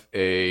of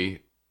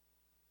a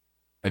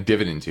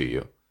dividend to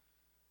you,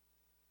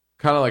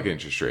 kind of like an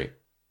interest rate.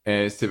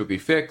 And it's typically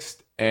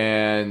fixed,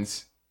 and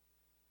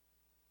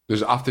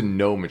there's often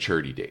no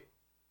maturity date,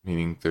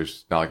 meaning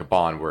there's not like a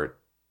bond where it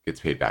gets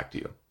paid back to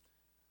you.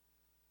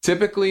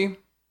 Typically,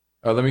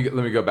 let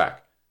me go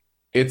back.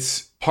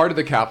 It's part of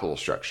the capital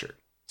structure.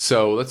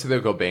 So let's say they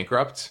go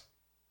bankrupt.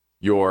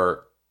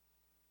 You're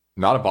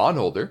not a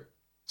bondholder,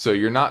 so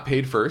you're not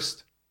paid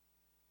first.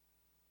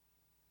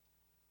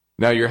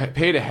 Now you're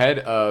paid ahead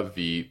of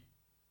the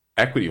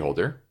equity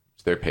holder,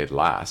 so they're paid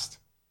last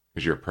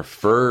because you're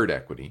preferred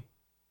equity.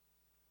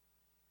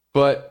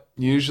 But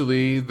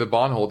usually the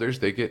bondholders,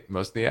 they get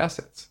most of the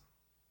assets,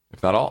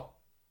 if not all.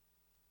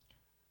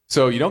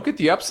 So you don't get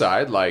the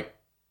upside like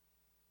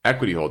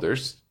equity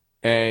holders,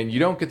 and you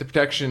don't get the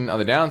protection on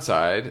the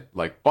downside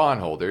like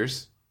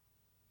bondholders.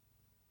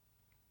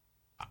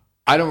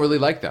 I don't really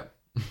like them.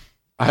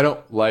 I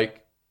don't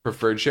like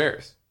preferred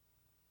shares.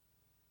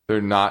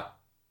 They're not,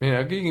 you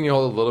can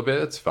hold a little bit,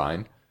 that's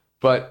fine.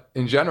 But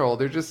in general,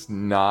 they're just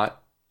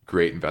not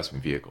great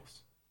investment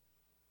vehicles.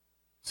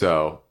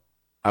 So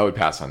I would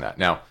pass on that.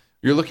 Now,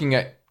 you're looking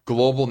at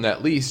Global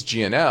Net Lease,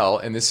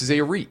 GNL, and this is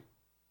a REIT.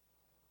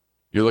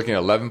 You're looking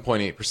at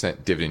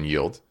 11.8% dividend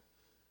yield.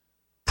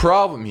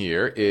 Problem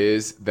here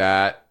is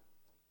that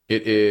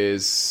it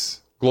is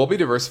globally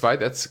diversified.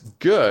 That's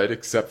good,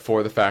 except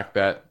for the fact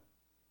that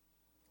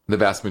the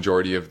vast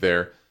majority of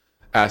their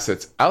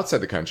assets outside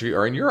the country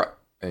are in Europe.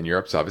 And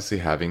Europe's obviously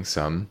having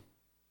some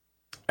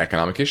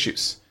economic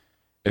issues.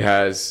 It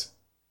has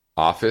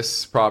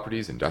office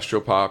properties,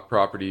 industrial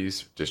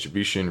properties,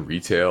 distribution,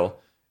 retail,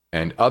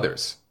 and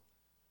others.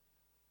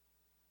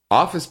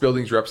 Office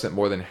buildings represent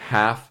more than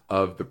half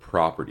of the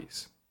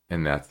properties.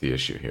 And that's the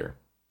issue here,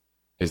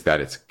 is that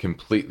it's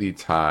completely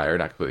tied, or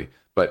not completely,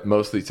 but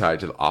mostly tied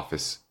to the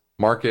office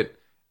market.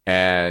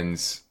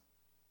 And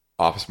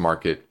office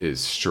market is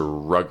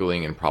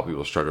struggling and probably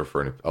will struggle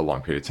for a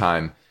long period of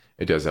time.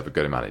 It does have a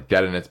good amount of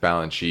debt in its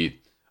balance sheet.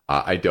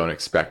 I don't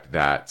expect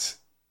that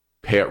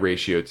payout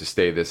ratio to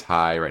stay this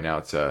high. Right now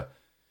it's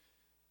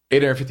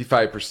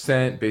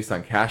 855%. Based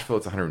on cash flow,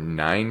 it's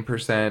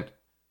 109%.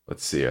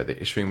 Let's see, are they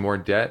issuing more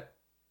debt?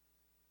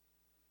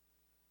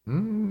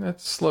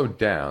 That's slowed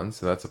down,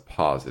 so that's a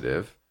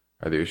positive.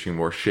 Are they issuing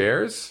more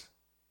shares?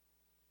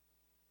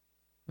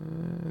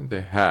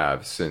 They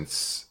have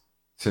since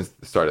the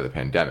start of the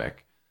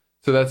pandemic.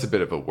 So that's a bit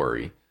of a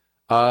worry.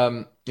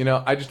 I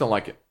just don't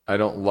like it. I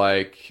know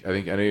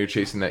you're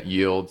chasing that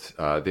yield.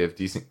 They have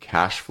decent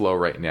cash flow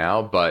right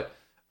now, but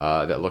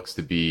that looks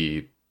to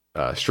be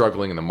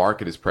struggling, and the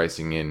market is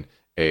pricing in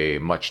a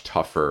much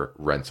tougher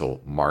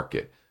rental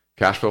market.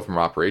 Cash flow from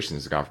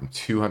operations has gone from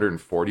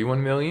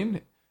 $241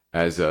 million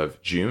as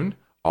of June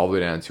all the way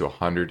down to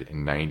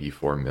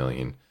 $194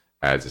 million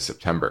as of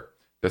September.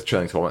 That's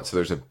trailing 12 months. So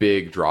there's a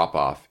big drop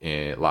off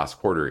in last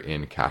quarter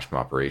in cash from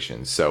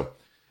operations. So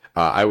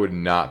I would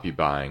not be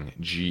buying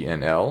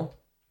GNL,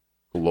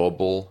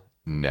 Global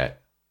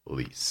Net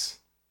Lease.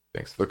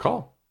 Thanks for the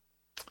call.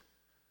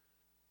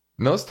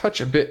 Now let's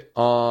touch a bit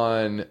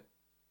on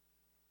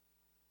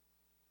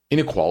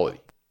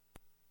inequality.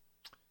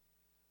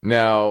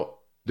 Now,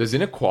 does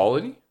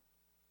inequality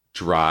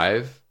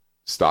drive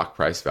stock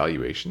price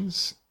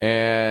valuations?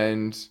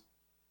 And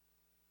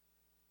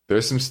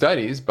there's some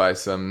studies by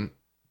some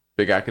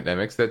big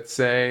academics that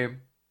say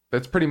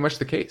that's pretty much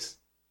the case.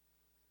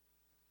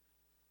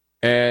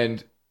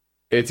 And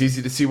it's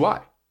easy to see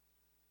why.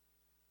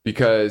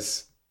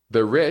 Because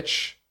the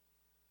rich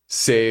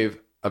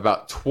save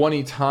about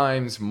 20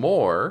 times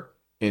more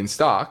in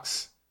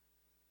stocks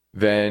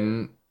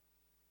than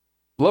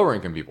lower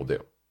income people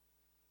do.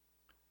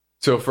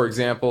 So, for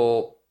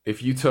example,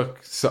 if you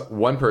took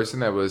one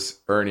person that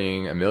was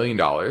earning $1 million,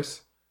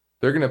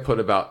 they're going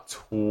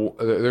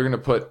to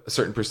put a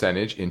certain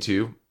percentage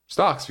into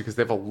stocks because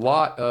they have a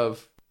lot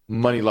of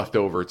money left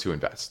over to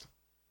invest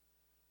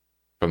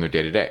from their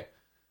day to day.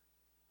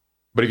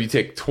 But if you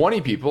take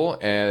 20 people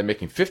and they're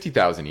making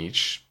 $50,000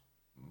 each,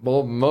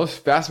 well,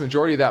 vast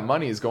majority of that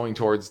money is going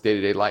towards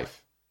day-to-day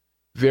life.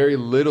 Very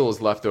little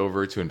is left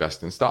over to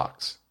invest in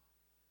stocks.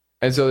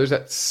 And so there's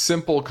that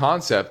simple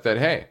concept that,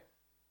 hey,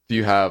 if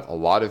you have a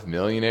lot of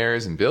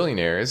millionaires and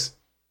billionaires,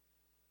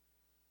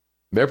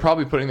 they're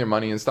probably putting their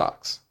money in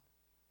stocks.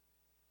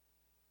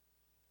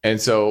 And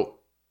so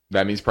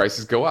that means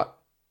prices go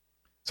up.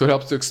 So it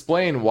helps to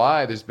explain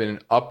why there's been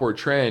an upward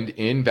trend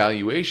in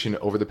valuation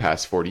over the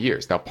past 40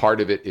 years. Now, part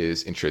of it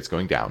is interest rates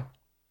going down.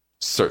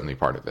 Certainly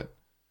part of it.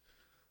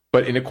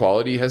 But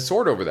inequality has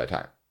soared over that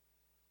time.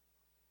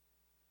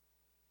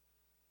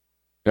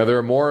 Now, there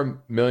are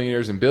more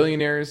millionaires and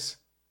billionaires.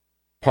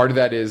 Part of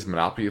that is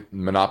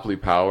monopoly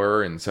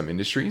power in some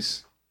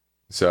industries.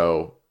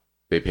 So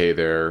they pay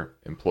their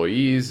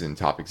employees and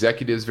top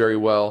executives very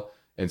well.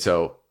 And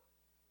so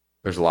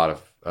there's a lot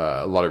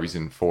of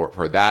reason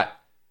for that.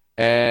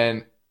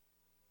 And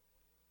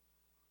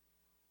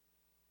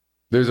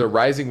there's a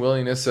rising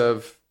willingness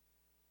of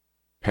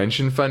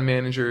pension fund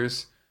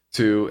managers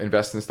to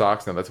invest in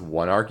stocks. Now, that's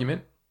one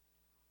argument.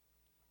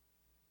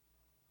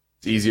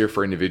 It's easier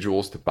for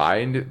individuals to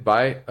buy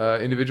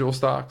individual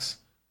stocks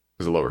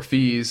because of lower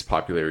fees,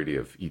 popularity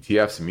of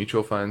ETFs and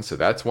mutual funds. So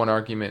that's one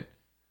argument.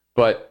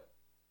 But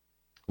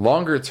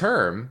longer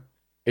term,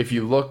 if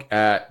you look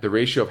at the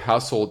ratio of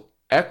household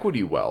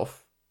equity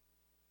wealth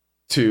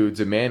to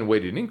demand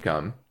weighted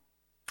income,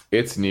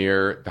 it's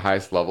near the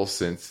highest level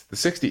since the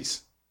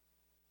 60s.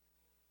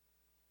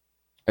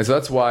 And so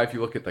that's why if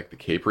you look at like the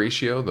CAPE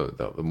ratio,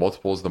 the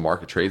multiples the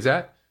market trades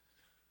at,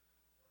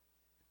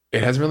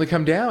 it hasn't really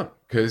come down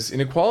because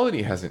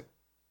inequality hasn't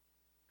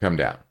come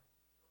down.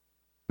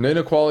 And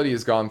inequality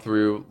has gone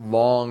through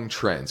long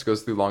trends. It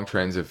goes through long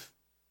trends of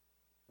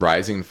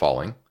rising and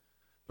falling.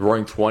 The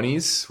Roaring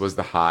 20s was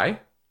the high.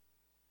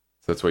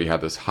 So that's why you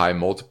have those high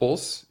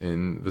multiples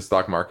in the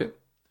stock market.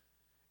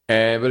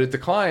 But it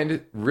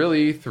declined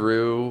really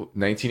through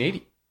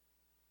 1980.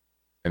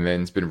 And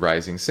then it's been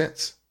rising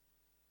since.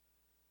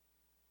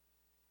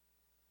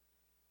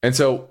 And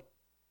so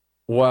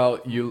while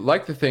you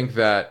like to think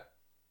that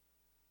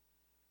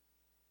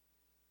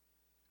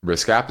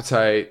risk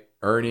appetite,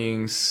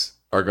 earnings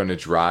are going to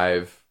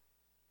drive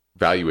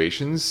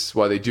valuations,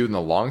 while they do in the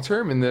long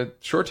term, in the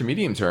short to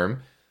medium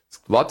term,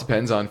 a lot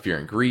depends on fear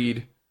and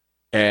greed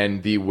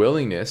and the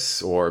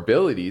willingness or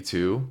ability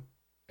to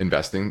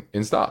invest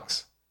in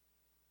stocks.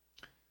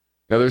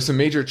 Now, there's some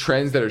major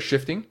trends that are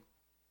shifting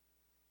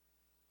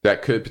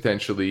that could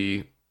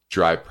potentially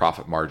drive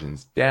profit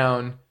margins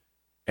down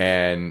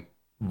and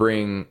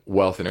bring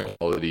wealth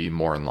inequality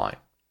more in line.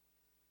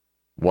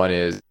 One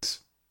is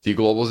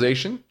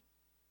deglobalization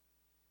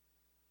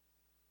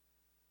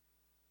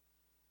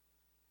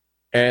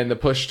and the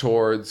push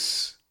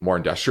towards more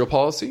industrial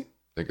policy.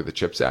 Think of the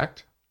CHIPS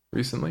Act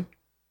recently.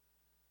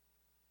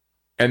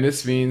 And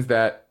this means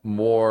that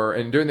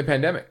and during the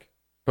pandemic,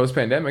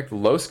 post-pandemic, the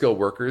low-skilled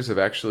workers have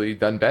actually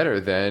done better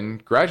than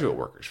graduate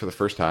workers for the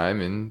first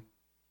time in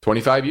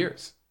 25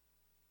 years.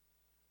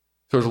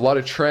 So there's a lot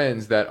of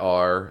trends that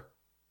are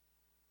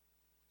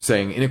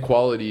saying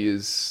inequality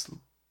is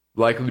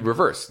likely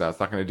reversed. Now, it's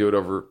not going to do it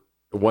over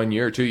 1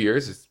 year or 2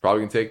 years. It's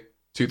probably going to take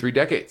 2-3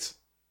 decades.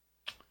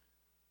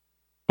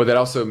 But that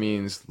also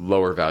means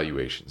lower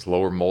valuations,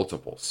 lower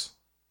multiples.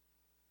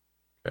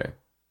 Okay.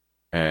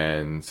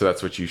 And so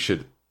that's what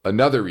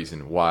another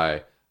reason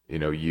why,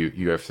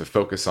 you have to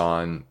focus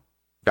on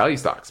value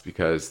stocks,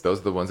 because those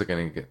are the ones that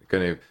are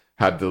going to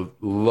have the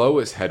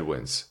lowest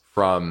headwinds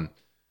from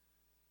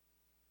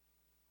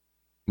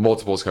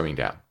multiples coming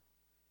down.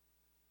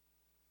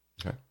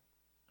 Okay.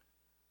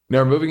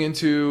 Now we're moving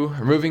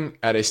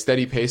at a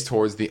steady pace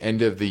towards the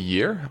end of the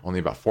year. Only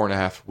about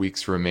 4.5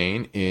 weeks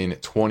remain in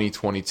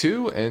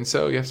 2022. And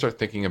so you have to start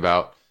thinking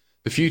about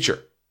the future,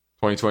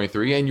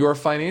 2023, and your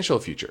financial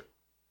future.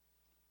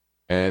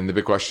 And the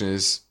big question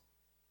is,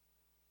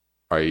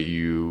 are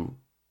you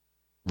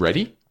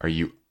ready? Do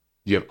you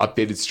have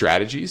updated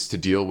strategies to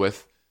deal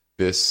with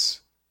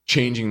this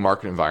changing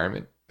market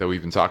environment that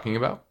we've been talking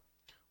about?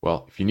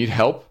 Well, if you need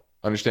help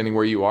understanding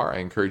where you are, I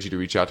encourage you to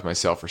reach out to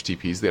myself or Steve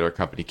Peasley at our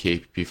company,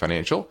 KPP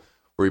Financial,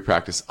 where we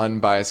practice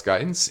unbiased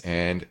guidance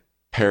and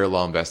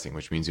parallel investing,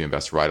 which means you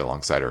invest right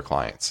alongside our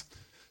clients.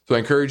 So I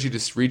encourage you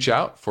to reach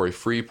out for a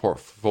free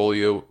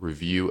portfolio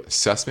review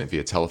assessment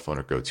via telephone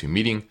or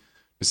GoToMeeting.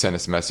 Just send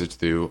us a message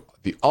through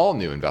the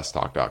all-new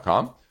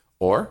investtalk.com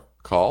or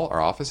call our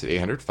office at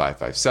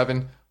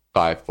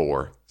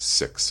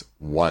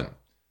 800-557-5461.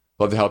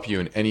 Love to help you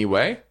in any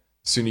way.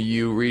 The sooner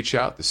you reach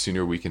out, the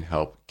sooner we can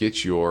help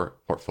get your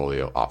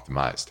portfolio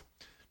optimized.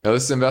 Now,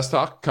 this is Invest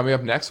Talk. Coming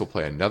up next, we'll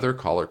play another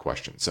caller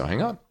question. So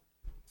hang on.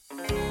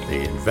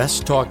 The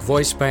Invest Talk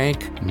voice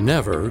bank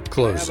never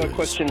closes. I have a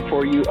question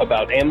for you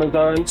about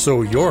Amazon.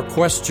 So your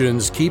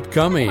questions keep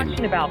coming.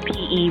 Question about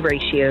PE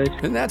ratios.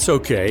 And that's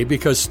okay,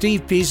 because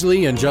Steve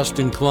Peasley and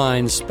Justin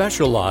Klein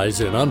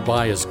specialize in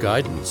unbiased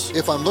guidance.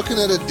 If I'm looking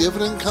at a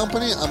dividend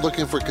company, I'm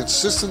looking for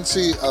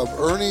consistency of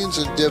earnings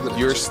and dividends.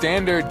 Your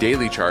standard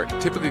daily chart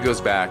typically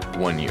goes back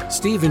 1 year.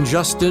 Steve and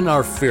Justin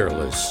are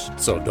fearless,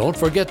 so don't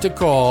forget to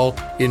call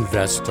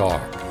Invest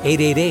Talk.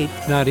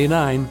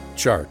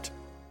 888-99-CHART.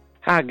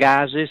 Hi,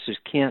 guys. This is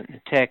Kent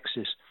in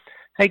Texas.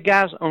 Hey,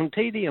 guys, on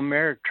TD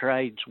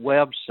Ameritrade's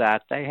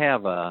website, they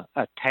have a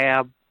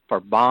tab for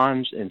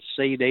bonds and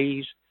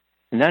CDs.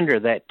 And under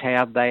that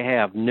tab, they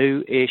have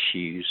new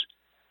issues,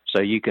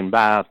 so you can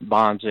buy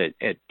bonds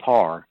at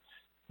par.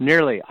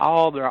 Nearly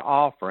all their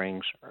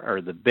offerings are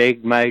the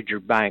big major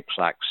banks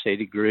like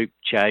Citigroup,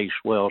 Chase,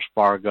 Wells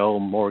Fargo,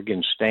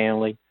 Morgan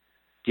Stanley.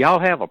 Do y'all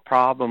have a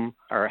problem,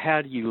 or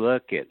how do you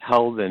look at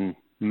holding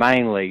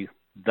mainly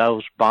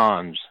those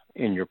bonds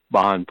in your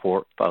bond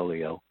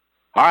portfolio?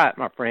 All right,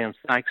 my friends,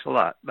 thanks a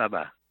lot.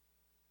 Bye-bye.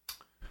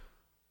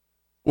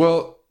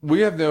 Well,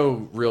 we have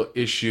no real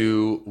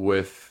issue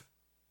with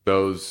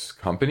those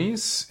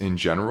companies in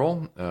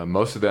general.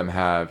 Most of them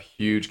have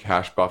huge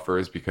cash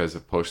buffers because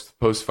of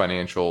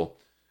post-financial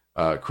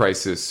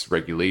crisis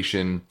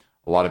regulation,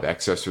 a lot of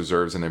excess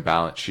reserves in their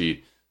balance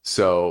sheet.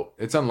 So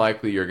it's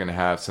unlikely you're going to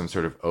have some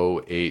sort of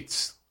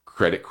 2008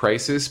 credit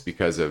crisis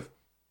because of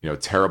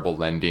terrible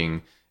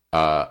lending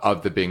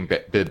of the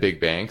big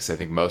banks. I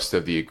think most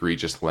of the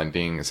egregious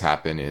lending has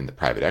happened in the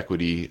private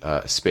equity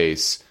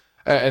space.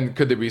 And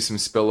could there be some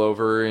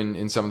spillover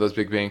in some of those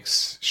big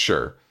banks?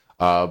 Sure.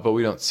 But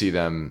we don't see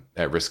them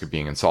at risk of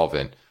being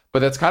insolvent.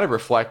 But that's kind of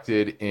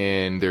reflected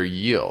in their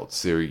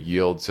yields. Their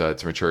yields to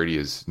maturity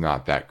is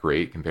not that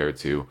great compared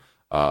to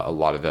a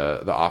lot of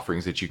the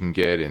offerings that you can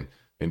get in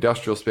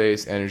industrial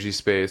space, energy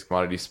space,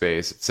 commodity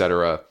space, et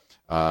cetera.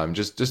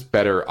 Just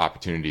better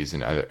opportunities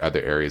in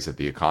other areas of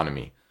the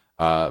economy.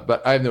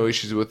 But I have no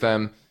issues with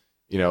them.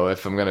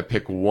 If I'm going to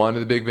pick one of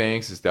the big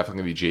banks, it's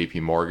definitely going to be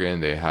JP Morgan.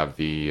 They have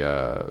the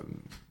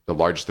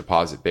largest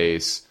deposit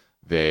base.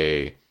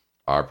 They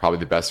are probably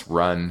the best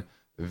run.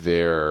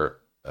 They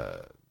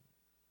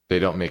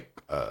don't make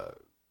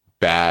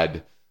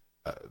bad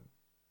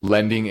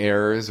lending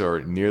errors,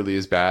 or nearly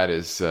as bad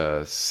as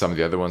some of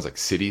the other ones like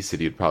Citi.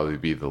 Citi would probably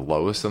be the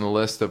lowest on the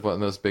list of one of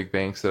those big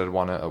banks that I'd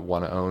want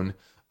to own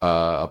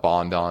a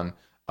bond on.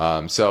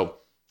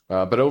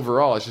 But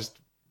overall, it's just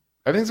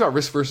everything's about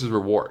risk versus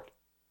reward.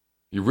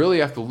 You really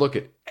have to look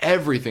at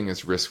everything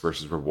as risk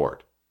versus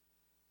reward.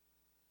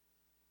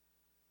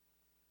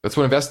 That's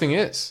what investing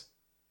is.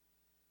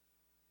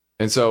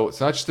 And so it's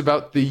not just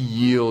about the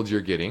yield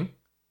you're getting,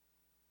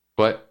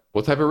 but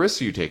what type of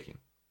risks are you taking?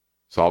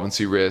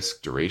 Solvency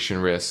risk, duration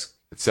risk,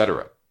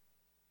 etc.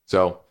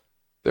 So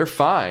they're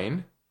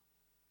fine.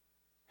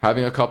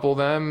 Having a couple of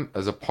them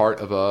as a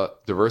part of a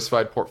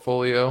diversified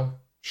portfolio,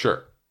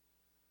 sure.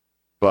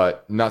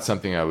 But not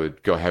something I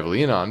would go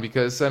heavily in on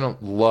because I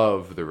don't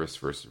love the risk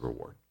versus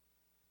reward.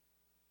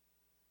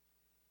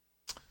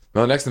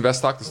 Now, next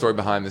Invest Talk, the story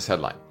behind this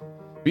headline.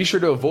 Be sure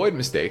to avoid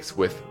mistakes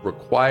with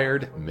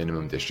required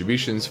minimum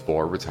distributions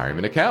for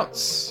retirement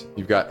accounts.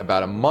 You've got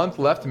about a month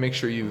left to make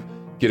sure you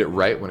get it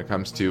right when it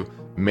comes to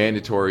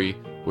mandatory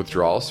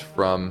withdrawals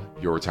from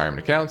your retirement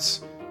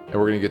accounts. And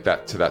we're going to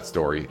get to that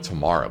story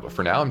tomorrow. But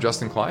for now, I'm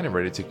Justin Klein. I'm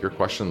ready to take your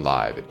question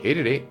live at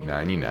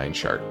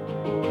 888-99-CHART.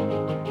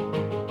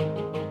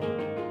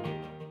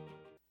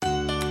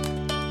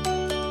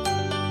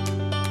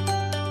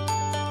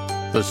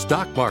 The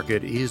stock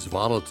market is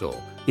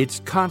volatile.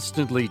 It's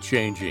constantly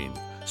changing.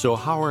 So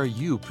how are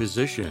you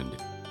positioned?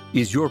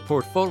 Is your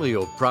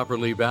portfolio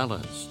properly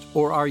balanced,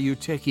 or are you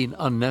taking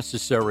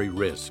unnecessary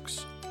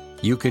risks?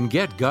 You can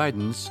get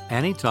guidance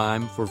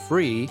anytime for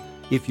free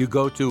if you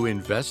go to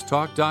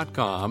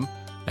investtalk.com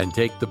and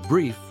take the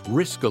brief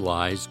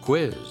Riskalyze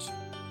quiz.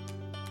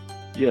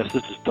 Yes,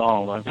 this is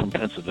Donald. I'm from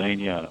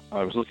Pennsylvania.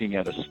 I was looking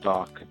at a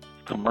stock,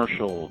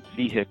 Commercial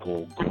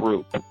Vehicle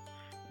Group.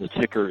 The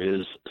ticker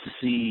is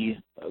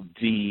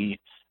CVGI.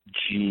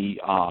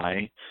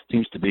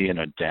 Seems to be in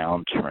a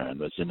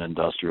downtrend. It's in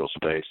industrial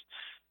space.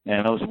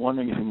 And I was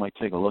wondering if you might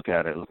take a look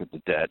at it, look at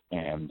the debt,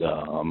 and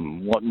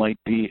what might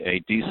be a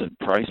decent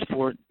price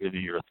for it. Give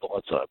me your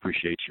thoughts. I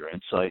appreciate your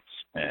insights,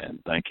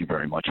 and thank you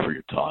very much for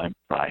your time.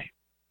 Bye.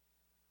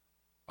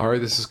 All right,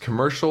 this is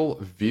Commercial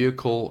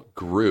Vehicle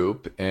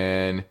Group,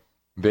 and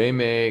they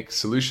make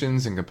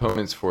solutions and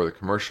components for the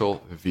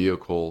commercial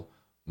vehicle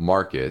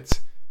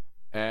market.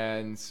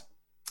 And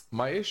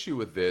my issue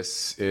with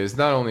this is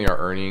not only are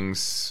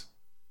earnings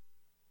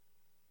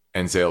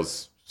and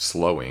sales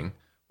slowing.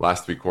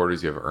 Last 3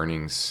 quarters, you have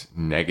earnings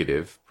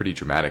negative pretty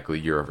dramatically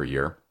year over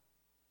year.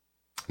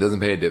 It doesn't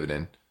pay a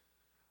dividend.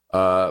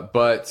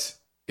 But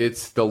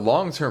it's the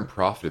long-term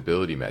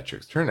profitability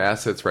metrics. Return on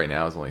assets right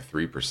now is only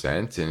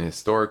 3%, and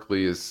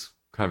historically is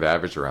kind of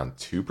averaged around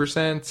 2%,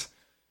 kind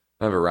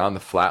of around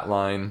the flat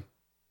line.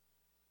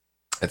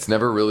 It's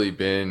never really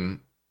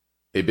been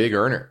a big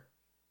earner.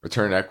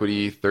 Return on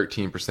equity,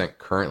 13%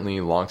 currently.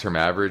 Long-term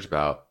average,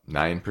 about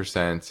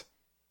 9%.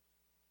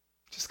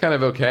 Just kind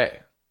of okay.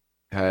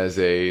 Has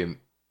a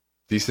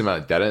decent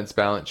amount of debt in its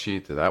balance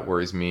sheet. So that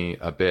worries me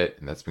a bit,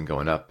 and that's been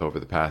going up over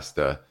the past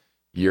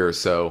year or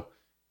so.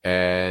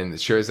 And the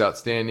shares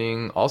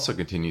outstanding also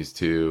continues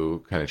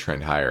to kind of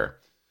trend higher.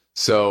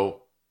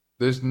 So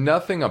there's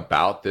nothing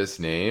about this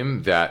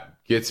name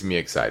that gets me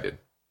excited.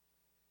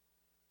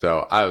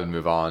 So I would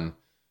move on,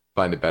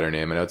 find a better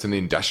name. I know it's in the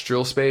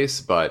industrial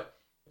space, but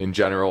in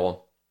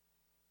general,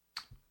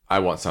 I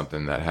want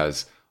something that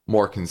has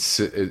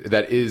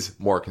that is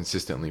more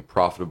consistently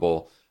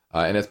profitable.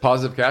 and it's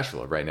positive cash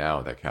flow. Right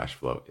now, that cash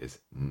flow is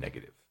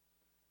negative.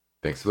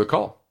 Thanks for the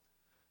call.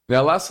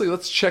 Now, lastly,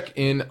 let's check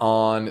in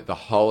on the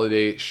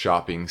holiday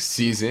shopping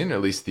season, or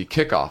at least the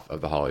kickoff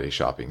of the holiday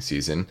shopping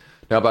season.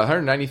 Now, about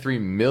 193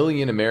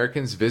 million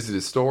Americans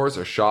visited stores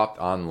or shopped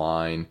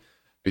online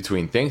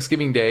between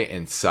Thanksgiving Day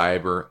and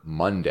Cyber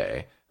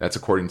Monday. That's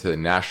according to the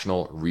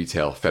National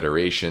Retail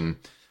Federation.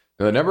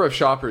 Now, the number of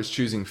shoppers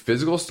choosing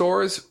physical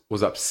stores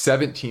was up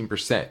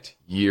 17%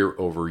 year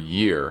over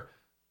year.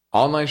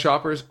 Online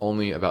shoppers,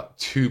 only about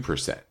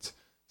 2%.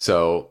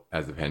 So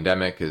as the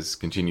pandemic has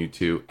continued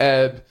to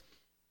ebb,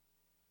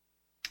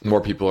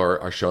 more people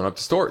are showing up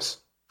to stores.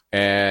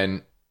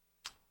 And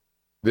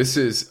this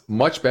is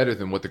much better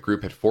than what the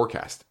group had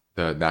forecast,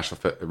 the National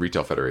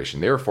Retail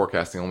Federation. They were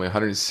forecasting only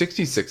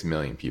 166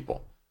 million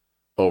people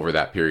over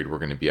that period were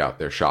going to be out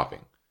there shopping.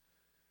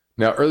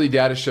 Now, early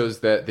data shows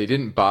that they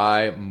didn't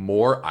buy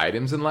more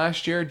items than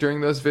last year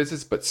during those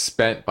visits, but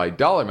spent by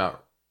dollar amount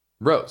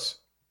rose.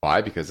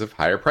 Why? Because of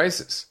higher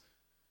prices.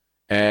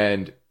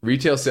 And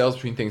retail sales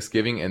between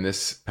Thanksgiving and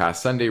this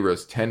past Sunday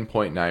rose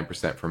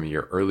 10.9% from a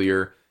year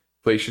earlier.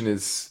 Inflation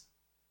is,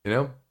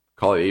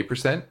 call it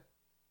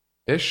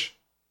 8%-ish.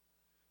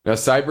 Now,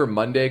 Cyber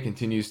Monday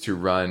continues to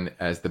run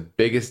as the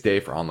biggest day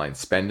for online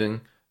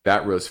spending.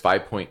 That rose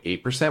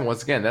 5.8%.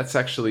 Once again, that's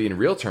actually in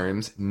real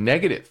terms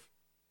negative.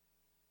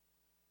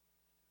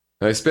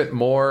 Now, I spent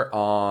more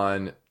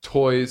on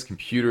toys,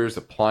 computers,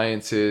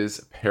 appliances,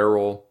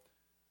 apparel.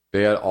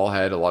 They all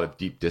had a lot of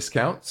deep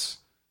discounts.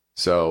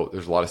 So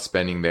there's a lot of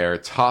spending there.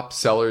 Top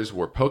sellers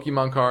were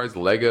Pokemon cards,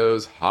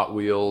 Legos, Hot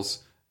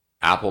Wheels,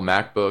 Apple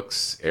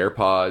MacBooks,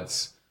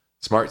 AirPods,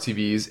 smart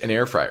TVs, and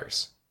air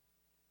fryers.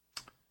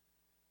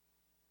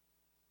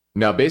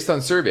 Now, based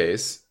on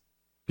surveys,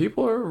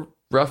 people are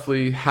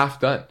roughly half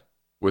done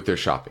with their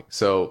shopping.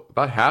 So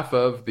about half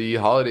of the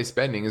holiday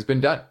spending has been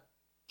done.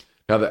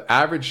 Now, the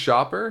average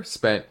shopper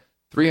spent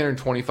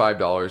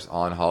 $325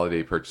 on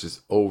holiday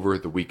purchases over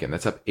the weekend.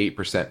 That's up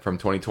 8% from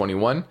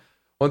 2021.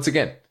 Once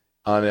again,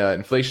 on an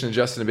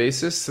inflation-adjusted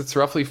basis, it's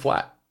roughly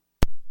flat,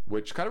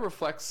 which kind of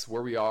reflects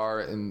where we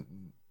are in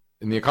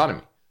the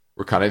economy.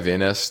 We're kind of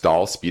in a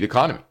stall speed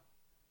economy.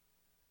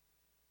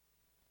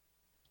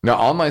 Now,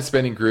 online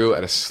spending grew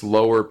at a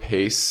slower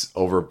pace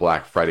over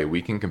Black Friday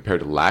weekend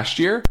compared to last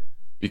year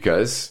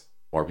because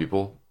more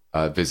people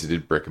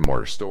visited brick and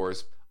mortar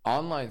stores.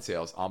 Online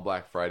sales on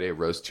Black Friday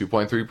rose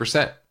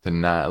 2.3% to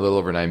a little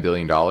over $9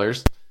 billion.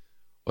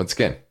 Once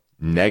again,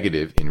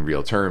 negative in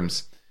real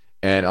terms.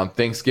 And on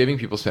Thanksgiving,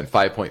 people spent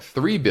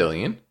 $5.3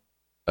 billion.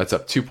 That's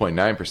up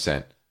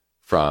 2.9%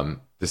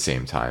 from the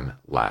same time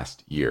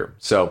last year.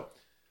 So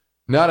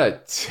not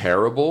a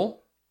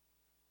terrible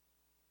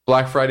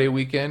Black Friday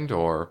weekend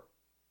or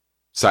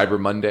Cyber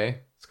Monday.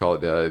 Let's call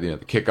it the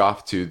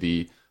kickoff to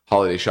the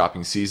holiday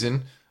shopping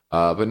season,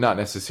 but not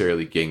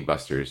necessarily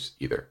gangbusters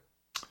either.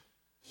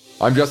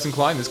 I'm Justin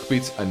Klein. This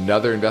completes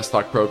another Invest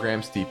Talk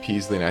program. Steve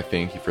Peasley and I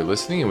thank you for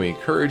listening, and we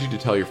encourage you to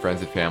tell your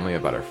friends and family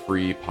about our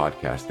free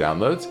podcast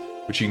downloads,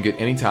 which you can get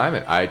anytime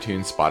at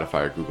iTunes,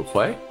 Spotify, or Google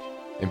Play.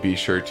 And be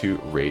sure to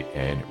rate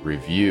and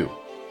review.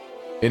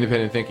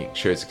 Independent thinking,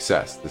 shared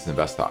success. This is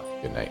Invest Talk.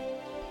 Good night.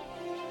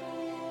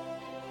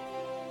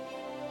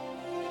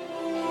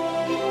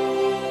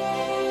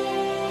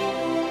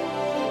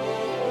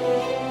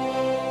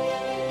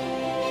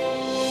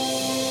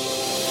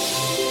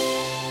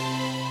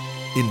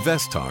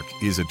 Invest Talk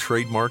is a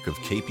trademark of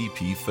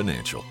KPP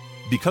Financial.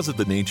 Because of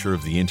the nature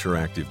of the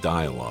interactive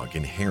dialogue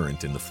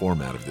inherent in the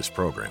format of this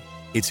program,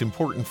 it's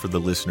important for the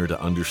listener to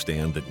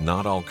understand that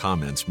not all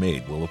comments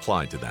made will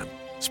apply to them.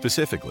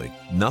 Specifically,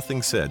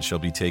 nothing said shall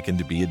be taken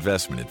to be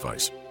investment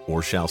advice,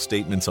 or shall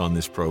statements on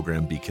this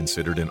program be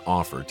considered an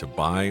offer to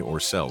buy or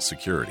sell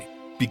security.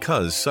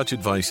 Because such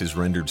advice is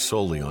rendered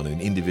solely on an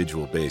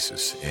individual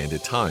basis and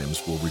at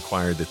times will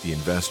require that the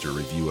investor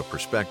review a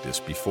prospectus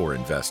before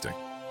investing.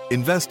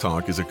 Invest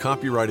Talk is a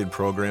copyrighted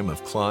program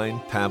of Klein,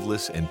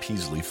 Pavlis, and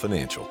Peasley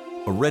Financial,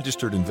 a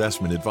registered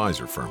investment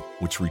advisor firm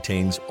which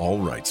retains all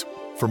rights.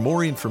 For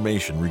more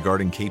information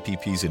regarding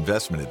KPP's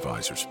investment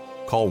advisors,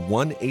 call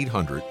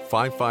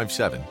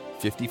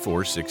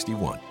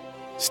 1-800-557-5461.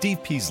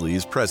 Steve Peasley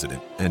is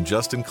president, and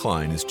Justin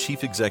Klein is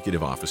chief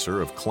executive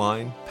officer of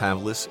Klein,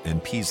 Pavlis,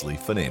 and Peasley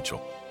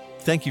Financial.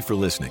 Thank you for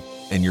listening,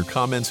 and your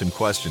comments and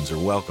questions are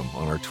welcome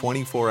on our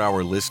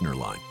 24-hour listener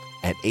line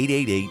at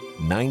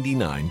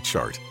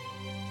 888-99-CHART.